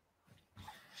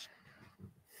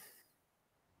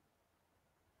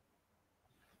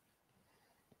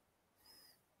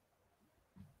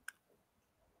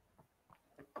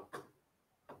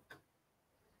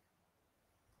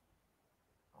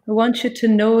 I want you to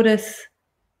notice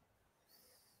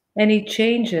any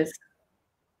changes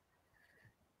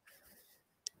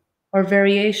or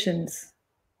variations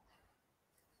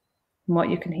in what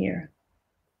you can hear.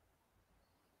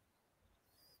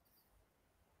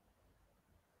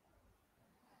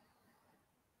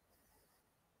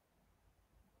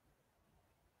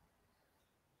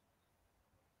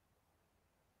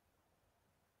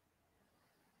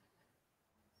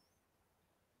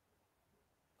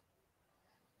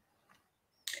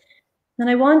 And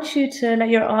I want you to let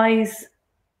your eyes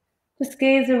just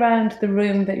gaze around the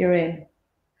room that you're in.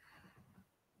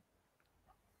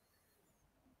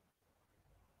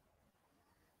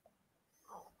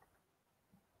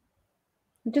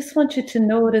 I just want you to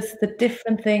notice the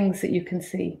different things that you can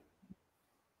see.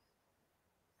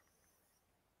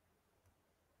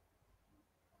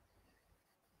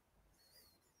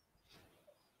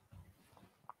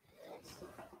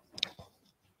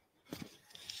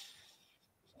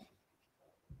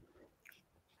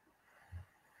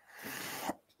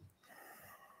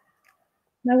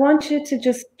 I want you to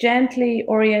just gently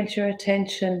orient your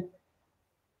attention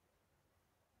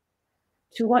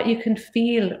to what you can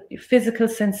feel, physical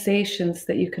sensations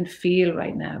that you can feel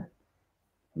right now.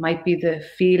 It might be the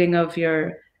feeling of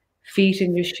your feet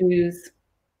in your shoes,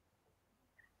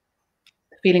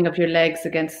 the feeling of your legs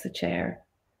against the chair,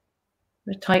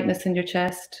 the tightness in your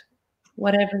chest,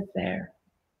 whatever's there.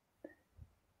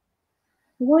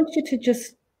 I want you to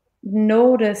just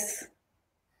notice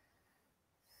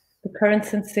the current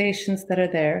sensations that are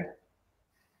there.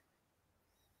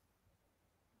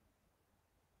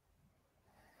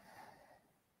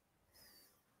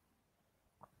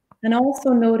 And also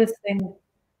noticing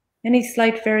any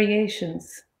slight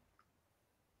variations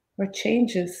or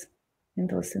changes in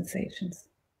those sensations.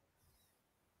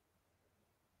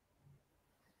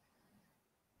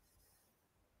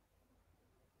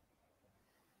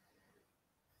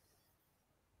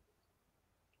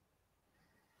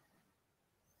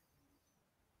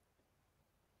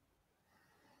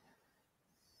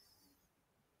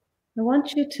 I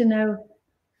want you to now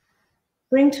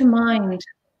bring to mind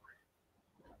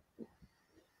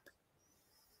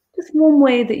just one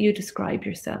way that you describe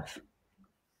yourself.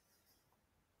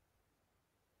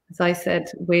 As I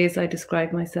said, ways I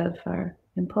describe myself are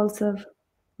impulsive,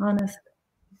 honest.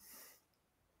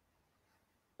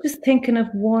 Just thinking of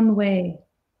one way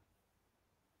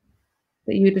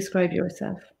that you describe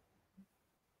yourself.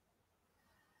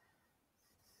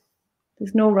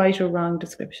 There's no right or wrong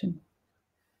description.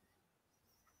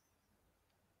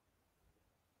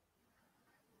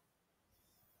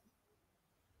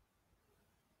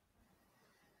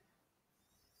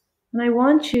 And I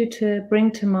want you to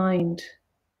bring to mind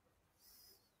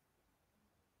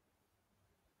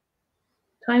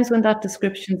times when that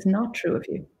description is not true of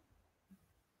you.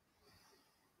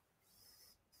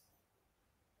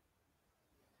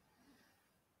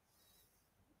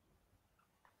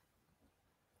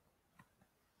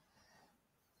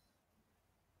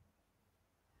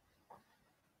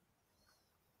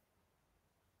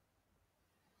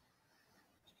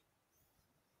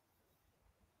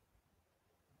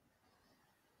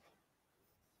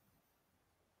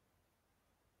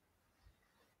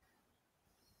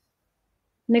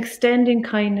 And extending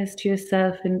kindness to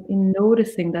yourself in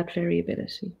noticing that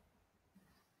variability.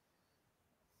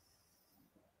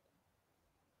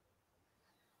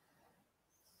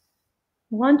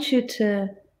 I want you to,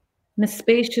 in a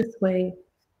spacious way,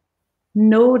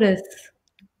 notice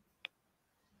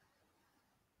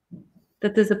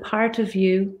that there's a part of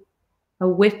you, a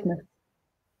witness,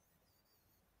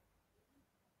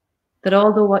 that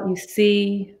although what you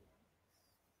see,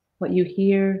 what you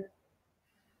hear,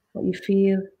 what you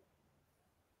feel,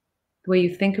 the way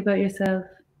you think about yourself,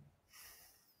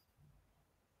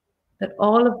 that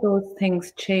all of those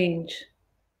things change,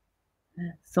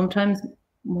 sometimes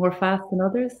more fast than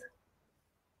others.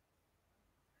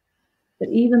 But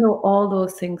even though all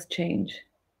those things change,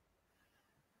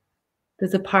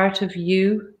 there's a part of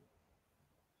you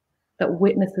that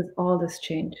witnesses all this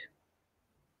change.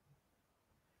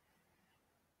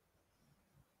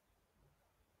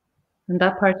 And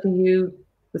that part of you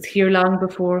was here long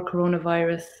before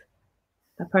coronavirus.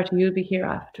 That part of you will be here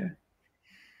after,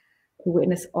 to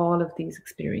witness all of these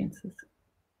experiences.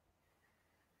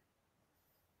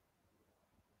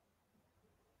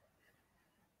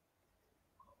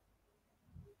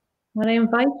 What I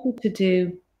invite you to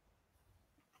do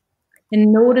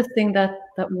in noticing that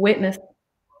witness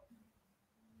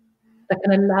that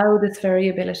can allow this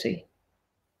variability,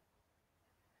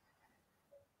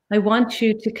 I want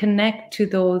you to connect to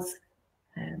those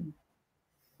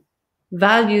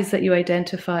values that you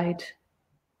identified.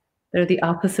 They're the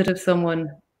opposite of someone.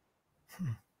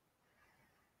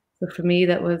 So for me,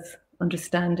 that was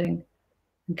understanding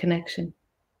and connection.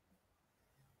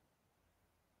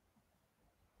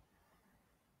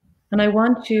 And I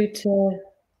want you to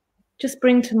just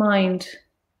bring to mind,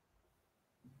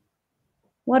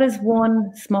 what is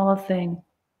one small thing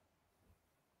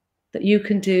that you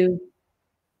can do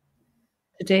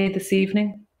today, this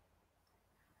evening,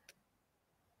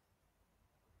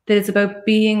 that is about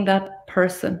being that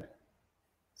person?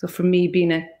 So for me,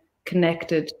 being a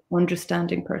connected,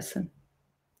 understanding person.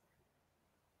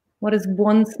 What is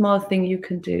one small thing you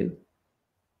can do,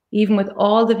 even with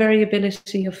all the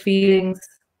variability of feelings,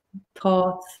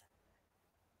 thoughts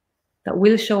that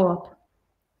will show up,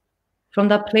 from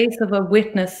that place of a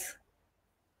witness?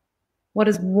 What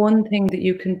is one thing that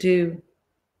you can do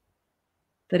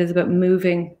that is about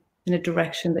moving in a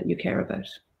direction that you care about,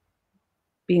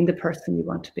 being the person you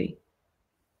want to be?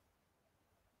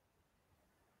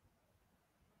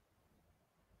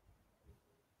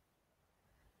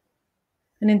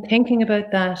 And in thinking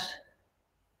about that,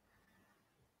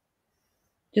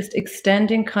 just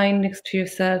extending kindness to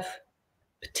yourself,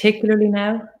 particularly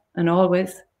now and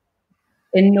always,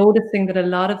 in noticing that a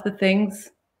lot of the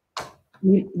things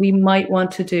we might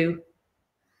want to do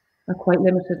are quite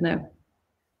limited now.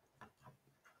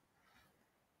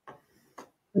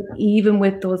 But even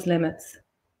with those limits,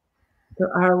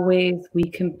 there are ways we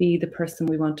can be the person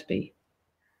we want to be.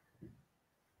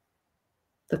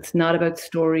 That's not about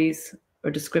stories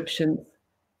or descriptions,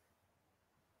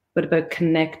 but about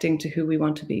connecting to who we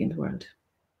want to be in the world.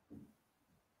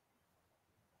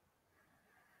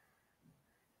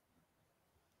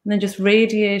 And then just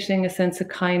radiating a sense of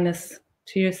kindness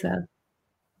to yourself.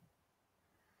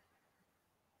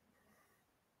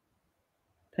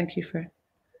 Thank you for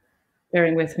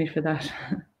bearing with me for that.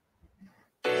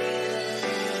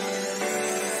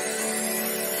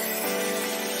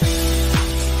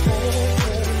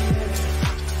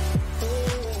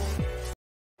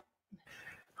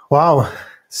 Wow.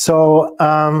 So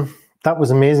that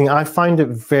was amazing. I find it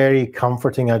very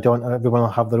comforting. Everyone will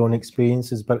have their own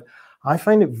experiences, but I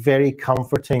find it very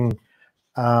comforting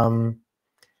to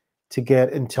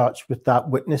get in touch with that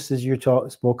witness, as you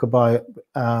spoke about,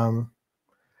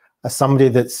 as somebody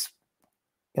that's,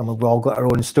 we've all got our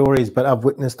own stories, but I've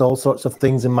witnessed all sorts of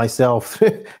things in myself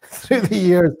through the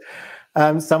years.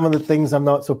 Some of the things I'm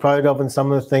not so proud of, and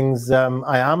some of the things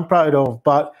I am proud of,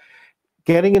 but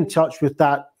getting in touch with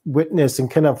that witness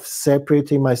and kind of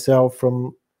separating myself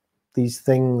from these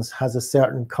things has a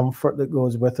certain comfort that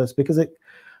goes with us, because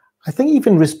I think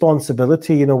even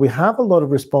responsibility, we have a lot of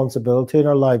responsibility in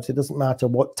our lives. It doesn't matter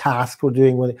what task we're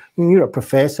doing. You're a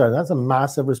professor, that's a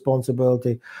massive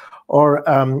responsibility, or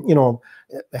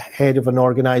head of an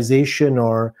organization,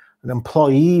 or an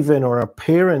employee even, or a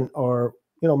parent, or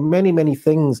many, many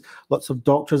things. Lots of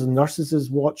doctors and nurses is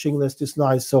watching this just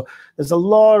now. So there's a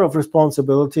lot of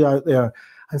responsibility out there.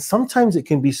 And sometimes it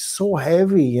can be so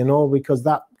heavy, because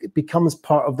it becomes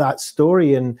part of that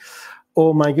story. And,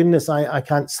 oh my goodness, I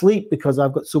can't sleep because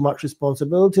I've got so much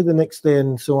responsibility the next day,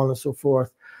 and so on and so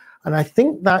forth. And I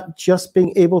think that just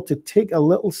being able to take a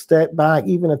little step back,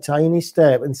 even a tiny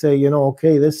step, and say,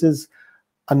 okay, this is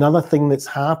another thing that's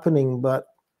happening. But,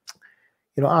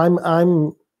 I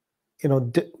don't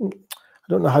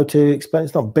know how to explain.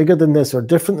 It's not bigger than this or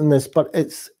different than this, but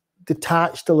it's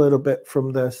detached a little bit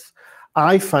from this.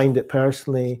 I find it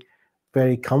personally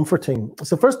very comforting. It's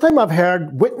the first time I've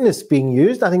heard witness being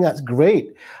used. I think that's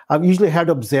great. I've usually heard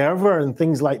observer and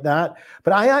things like that,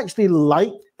 but I actually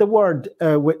like the word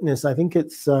witness. I think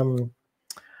it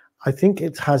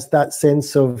has that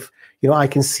sense of, I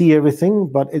can see everything,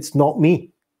 but it's not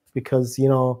me, because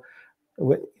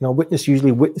witness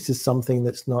usually witnesses something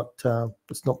that's not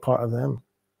part of them.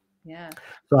 Yeah.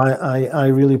 So I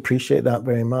really appreciate that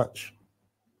very much.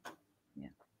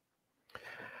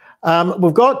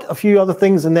 We've got a few other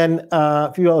things, and then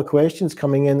a few other questions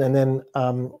coming in, and then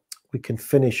we can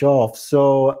finish off.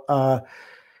 So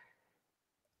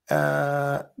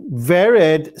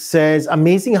Vered says,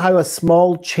 amazing how a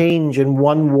small change in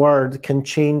one word can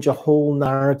change a whole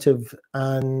narrative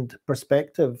and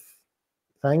perspective.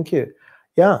 Thank you.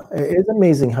 Yeah, it is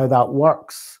amazing how that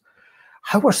works.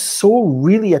 How we're so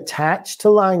really attached to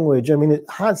language. I mean, it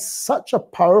has such a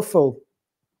powerful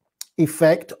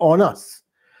effect on us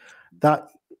that,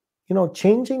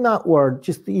 changing that word,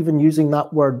 just even using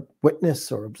that word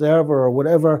witness or observer or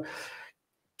whatever,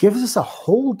 gives us a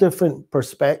whole different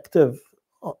perspective,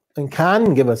 and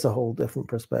can give us a whole different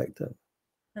perspective.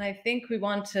 And I think we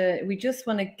just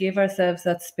want to give ourselves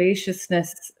that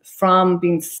spaciousness from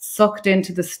being sucked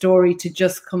into the story to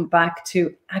just come back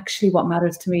to actually what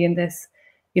matters to me in this.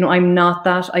 I'm not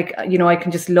that. I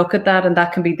can just look at that, and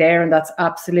that can be there, and that's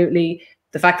absolutely,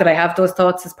 the fact that I have those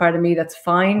thoughts is part of me. That's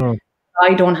fine.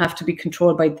 I don't have to be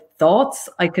controlled by thoughts.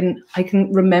 I can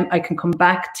remember. I can come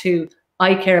back to,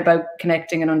 I care about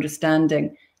connecting and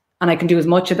understanding, and I can do as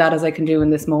much of that as I can do in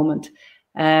this moment.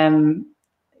 And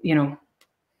we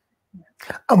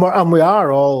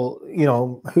are all,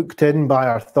 hooked in by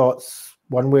our thoughts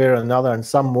one way or another, and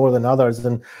some more than others.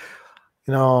 And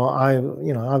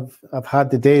I've had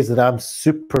the days that I'm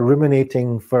super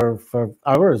ruminating for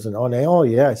hours and on. Oh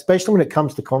yeah, especially when it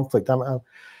comes to conflict.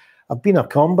 I've been a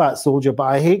combat soldier, but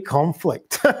I hate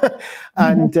conflict.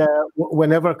 And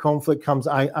whenever conflict comes,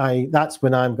 that's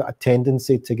when I've got a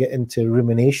tendency to get into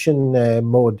rumination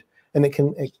mode, and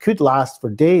it could last for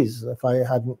days if I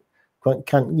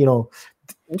can't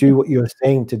do what you're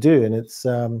saying to do. And it's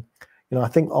I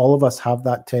think all of us have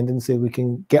that tendency.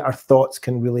 Our thoughts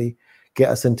can really get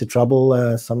us into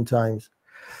trouble sometimes.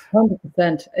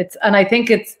 100%. And I think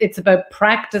it's about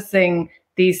practicing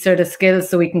these sort of skills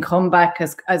so we can come back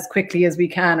as quickly as we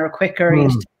can, or quicker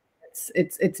each time.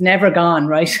 It's never gone,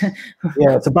 right?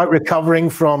 Yeah, it's about recovering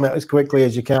from it as quickly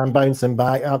as you can, bouncing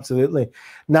back. Absolutely.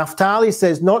 Naftali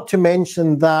says, not to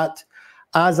mention that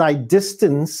as I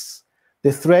distance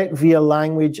the threat via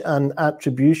language and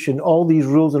attribution, all these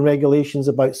rules and regulations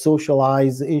about social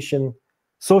isolation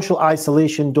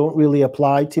don't really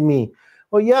apply to me.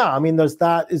 Well, yeah, I mean, there's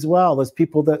that as well. There's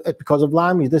people that, because of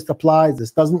language, this applies,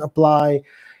 this doesn't apply.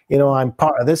 You know, I'm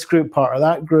part of this group, part of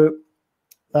that group.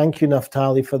 Thank you,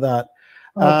 Naftali, for that.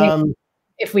 I think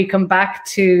if we come back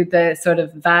to the sort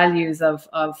of values of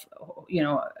you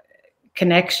know,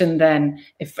 connection, then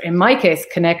if in my case,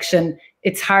 connection,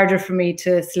 it's harder for me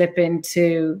to slip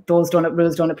into those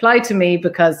rules don't apply to me,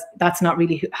 because that's not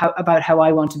really about how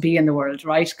I want to be in the world,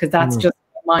 right? Because that's just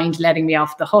my mind letting me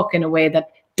off the hook in a way that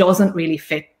doesn't really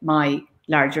fit my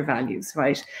larger values,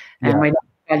 right? And my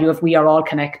value of we are all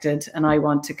connected, and I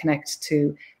want to connect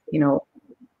to, you know,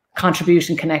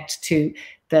 contribution, connect to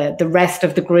the rest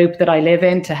of the group that I live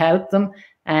in to help them,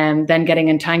 and then getting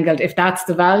entangled, if that's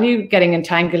the value, getting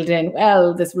entangled in,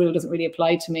 well, this rule doesn't really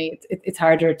apply to me, it's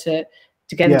harder to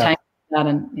get entangled in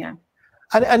that.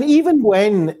 And and even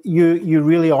when you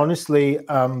really honestly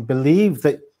believe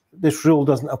that this rule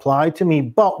doesn't apply to me,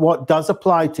 but what does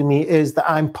apply to me is that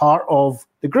I'm part of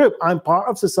the group, I'm part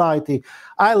of society,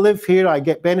 I live here, I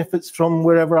get benefits from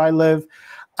wherever I live,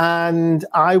 and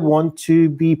I want to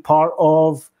be part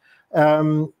of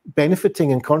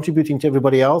benefiting and contributing to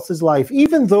everybody else's life.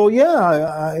 Even though, you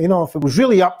know, if it was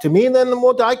really up to me, then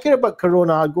what do I care about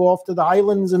Corona? I'd go off to the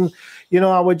islands, and, you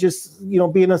know, I would just, you know,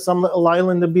 be in some little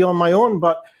island and be on my own.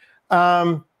 But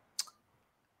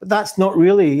that's not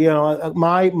really, you know,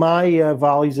 my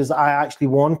values is I actually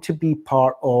want to be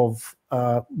part of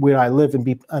where I live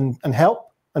and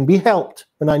help and be helped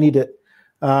when I need it.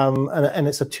 And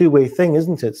it's a two-way thing,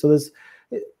 isn't it? So there's,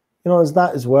 you know, there's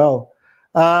that as well.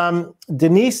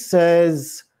 Denise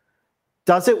says,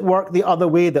 does it work the other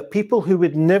way, that people who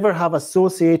would never have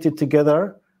associated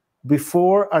together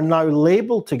before are now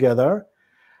labeled together?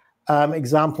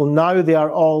 Example, now they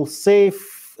are all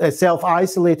safe,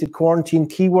 self-isolated, quarantine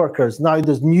key workers. Now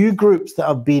there's new groups that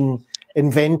have been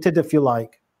invented, if you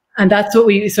like. And that's what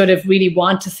we sort of really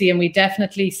want to see. And we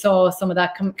definitely saw some of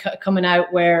that coming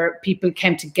out, where people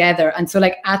came together. And so,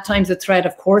 like, at times a thread,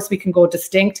 of course, we can go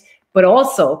distinct, but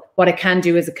also what it can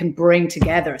do is it can bring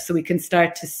together. So we can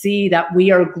start to see that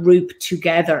we are a group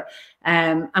together.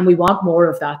 And we want more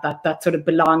of that sort of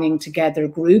belonging together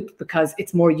group, because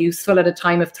it's more useful at a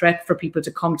time of threat for people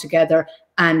to come together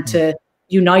and to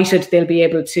united, they'll be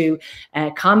able to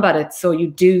combat it. So you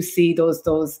do see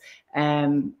those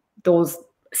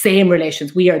same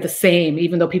relations. We are the same,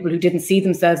 even though people who didn't see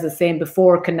themselves the same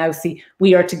before can now see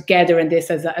we are together in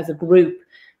this as a group.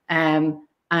 And,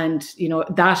 you know,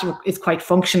 that is quite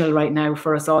functional right now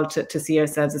for us all to see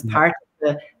ourselves as part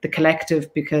of the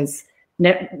collective, because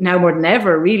now more than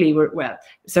ever, really, well,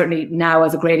 certainly now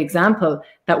as a great example,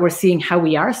 that we're seeing how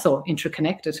we are so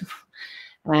interconnected.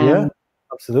 Yeah,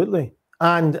 absolutely.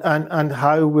 And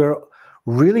how we're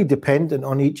really dependent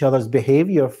on each other's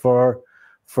behavior for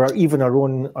even our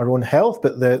own health,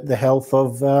 but the health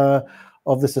of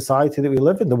the society that we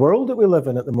live in, the world that we live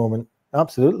in at the moment.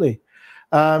 Absolutely.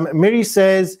 Mary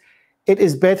says, it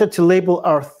is better to label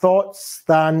our thoughts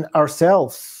than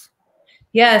ourselves.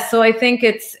 Yeah, so I think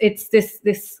it's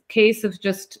this case of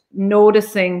just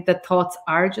noticing that thoughts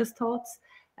are just thoughts,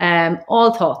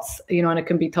 all thoughts, you know, and it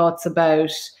can be thoughts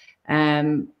about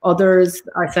others,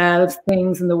 ourselves,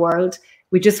 things in the world.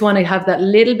 We just want to have that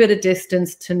little bit of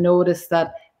distance to notice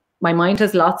that my mind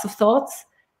has lots of thoughts,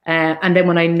 and then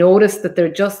when I notice that they're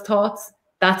just thoughts,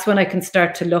 that's when I can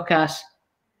start to look at,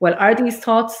 well, are these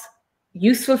thoughts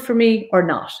useful for me or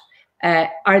not?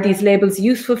 Are these labels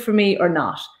useful for me or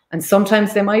not? And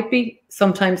sometimes they might be,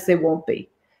 sometimes they won't be.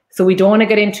 So we don't want to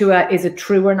get into a is it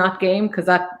true or not game, because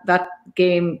that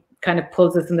game kind of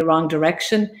pulls us in the wrong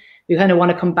direction. We kind of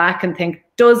want to come back and think,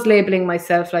 does labeling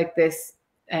myself like this,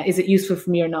 is it useful for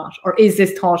me or not? Or is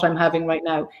this thought I'm having right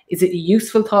now, is it a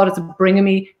useful thought? Is it bringing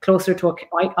me closer to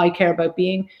what I care about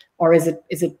being? Or is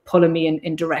it pulling me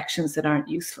in directions that aren't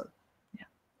useful? Yeah.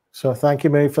 So thank you,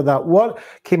 Mary, for that. What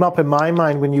came up in my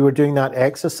mind when you were doing that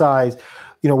exercise,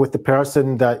 you know, with the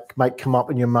person that might come up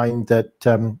in your mind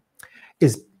that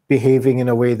is behaving in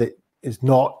a way that is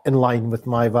not in line with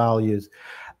my values.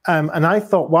 And I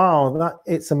thought, wow,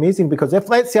 it's amazing, because if,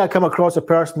 let's say, I come across a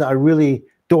person that I really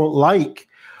don't like,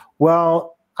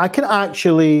 well, I can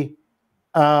actually,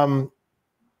 out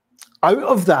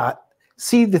of that,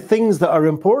 see the things that are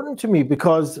important to me,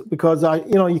 because I,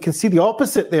 you know, you can see the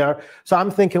opposite there. So I'm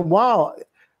thinking, wow,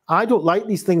 I don't like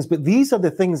these things, but these are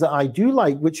the things that I do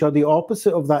like, which are the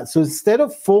opposite of that. So instead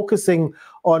of focusing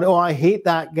on, oh, I hate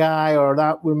that guy or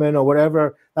that woman or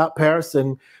whatever, that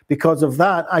person, because of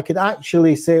that, I could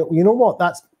actually say, well, you know what,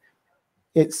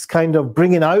 it's kind of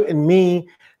bringing out in me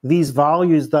these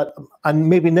values that I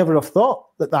maybe never have thought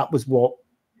that was what.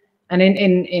 And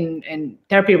in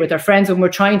therapy with our friends, when we're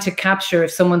trying to capture,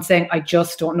 if someone's saying, I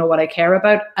just don't know what I care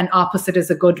about, an opposite is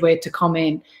a good way to come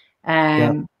in.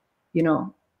 You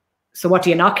know, so what do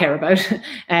you not care about?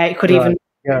 It could even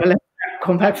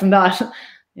come back from that.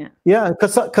 Yeah,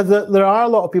 because there are a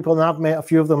lot of people, and I've met a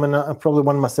few of them, and I'm probably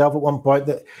one myself at one point,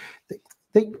 that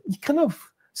you kind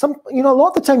of, a lot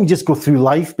of the time you just go through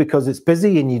life because it's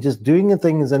busy and you're just doing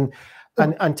things, and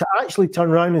to actually turn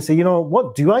around and say, you know,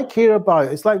 what do I care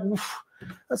about? It's like,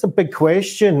 that's a big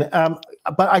question.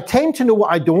 But I tend to know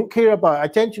what I don't care about. I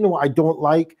tend to know what I don't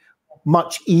like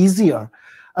much easier.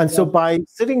 And so by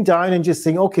sitting down and just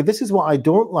saying, okay, this is what I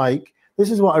don't like, this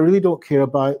is what I really don't care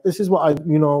about, this is what I,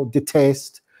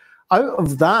 detest. Out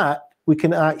of that, we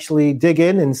can actually dig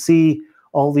in and see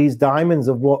all these diamonds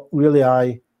of what really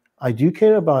I do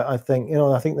care about. I think,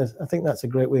 I think that's a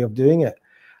great way of doing it.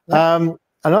 Yeah.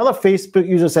 Another Facebook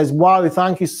user says, wow,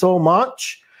 thank you so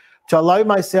much. To allow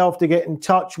myself to get in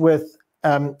touch with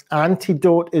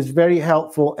Antidote is very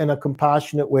helpful in a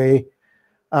compassionate way.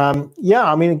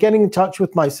 Yeah, I mean, getting in touch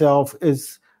with myself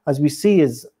is, as we see,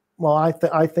 well, I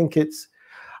think it's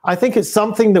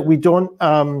something that we don't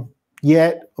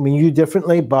yet. I mean, you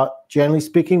differently, but generally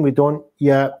speaking, we don't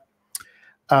yet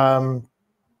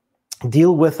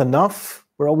deal with enough.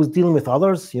 We're always dealing with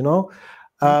others,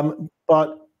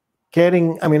 but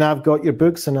I mean, I've got your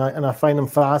books and I find them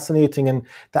fascinating, and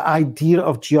the idea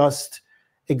of just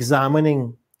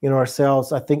examining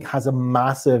ourselves, I think, has a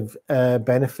massive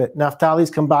benefit. Naftali's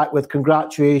come back with,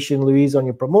 congratulations, Louise, on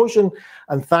your promotion,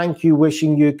 and thank you,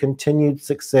 wishing you continued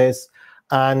success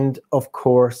and, of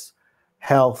course,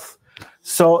 health.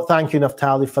 So thank you,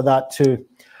 Naftali, for that too.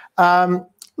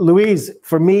 Louise,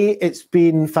 for me, it's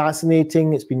been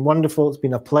fascinating. It's been wonderful. It's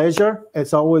been a pleasure.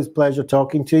 It's always a pleasure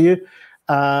talking to you.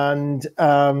 And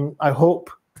I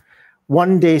hope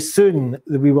one day soon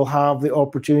that we will have the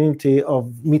opportunity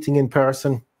of meeting in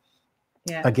person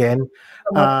again.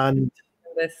 And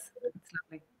it's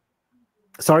lovely.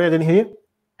 Sorry, I didn't hear you.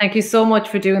 Thank you so much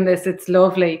for doing this. It's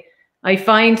lovely. I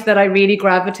find that I really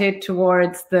gravitate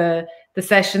towards the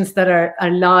sessions that are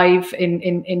live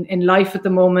in life at the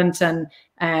moment, and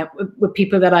with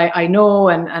people that I know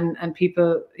and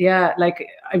people, like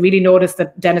I really noticed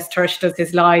that Dennis Tursh does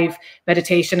his live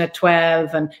meditation at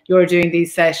 12, and you're doing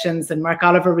these sessions, and Mark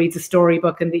Oliver reads a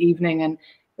storybook in the evening, and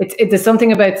there's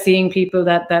something about seeing people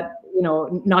that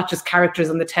not just characters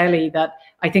on the telly, that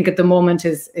I think at the moment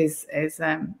is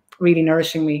really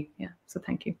nourishing me. Yeah, so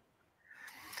thank you.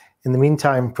 In the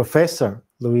meantime, Professor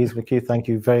Louise McHugh, thank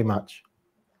you very much.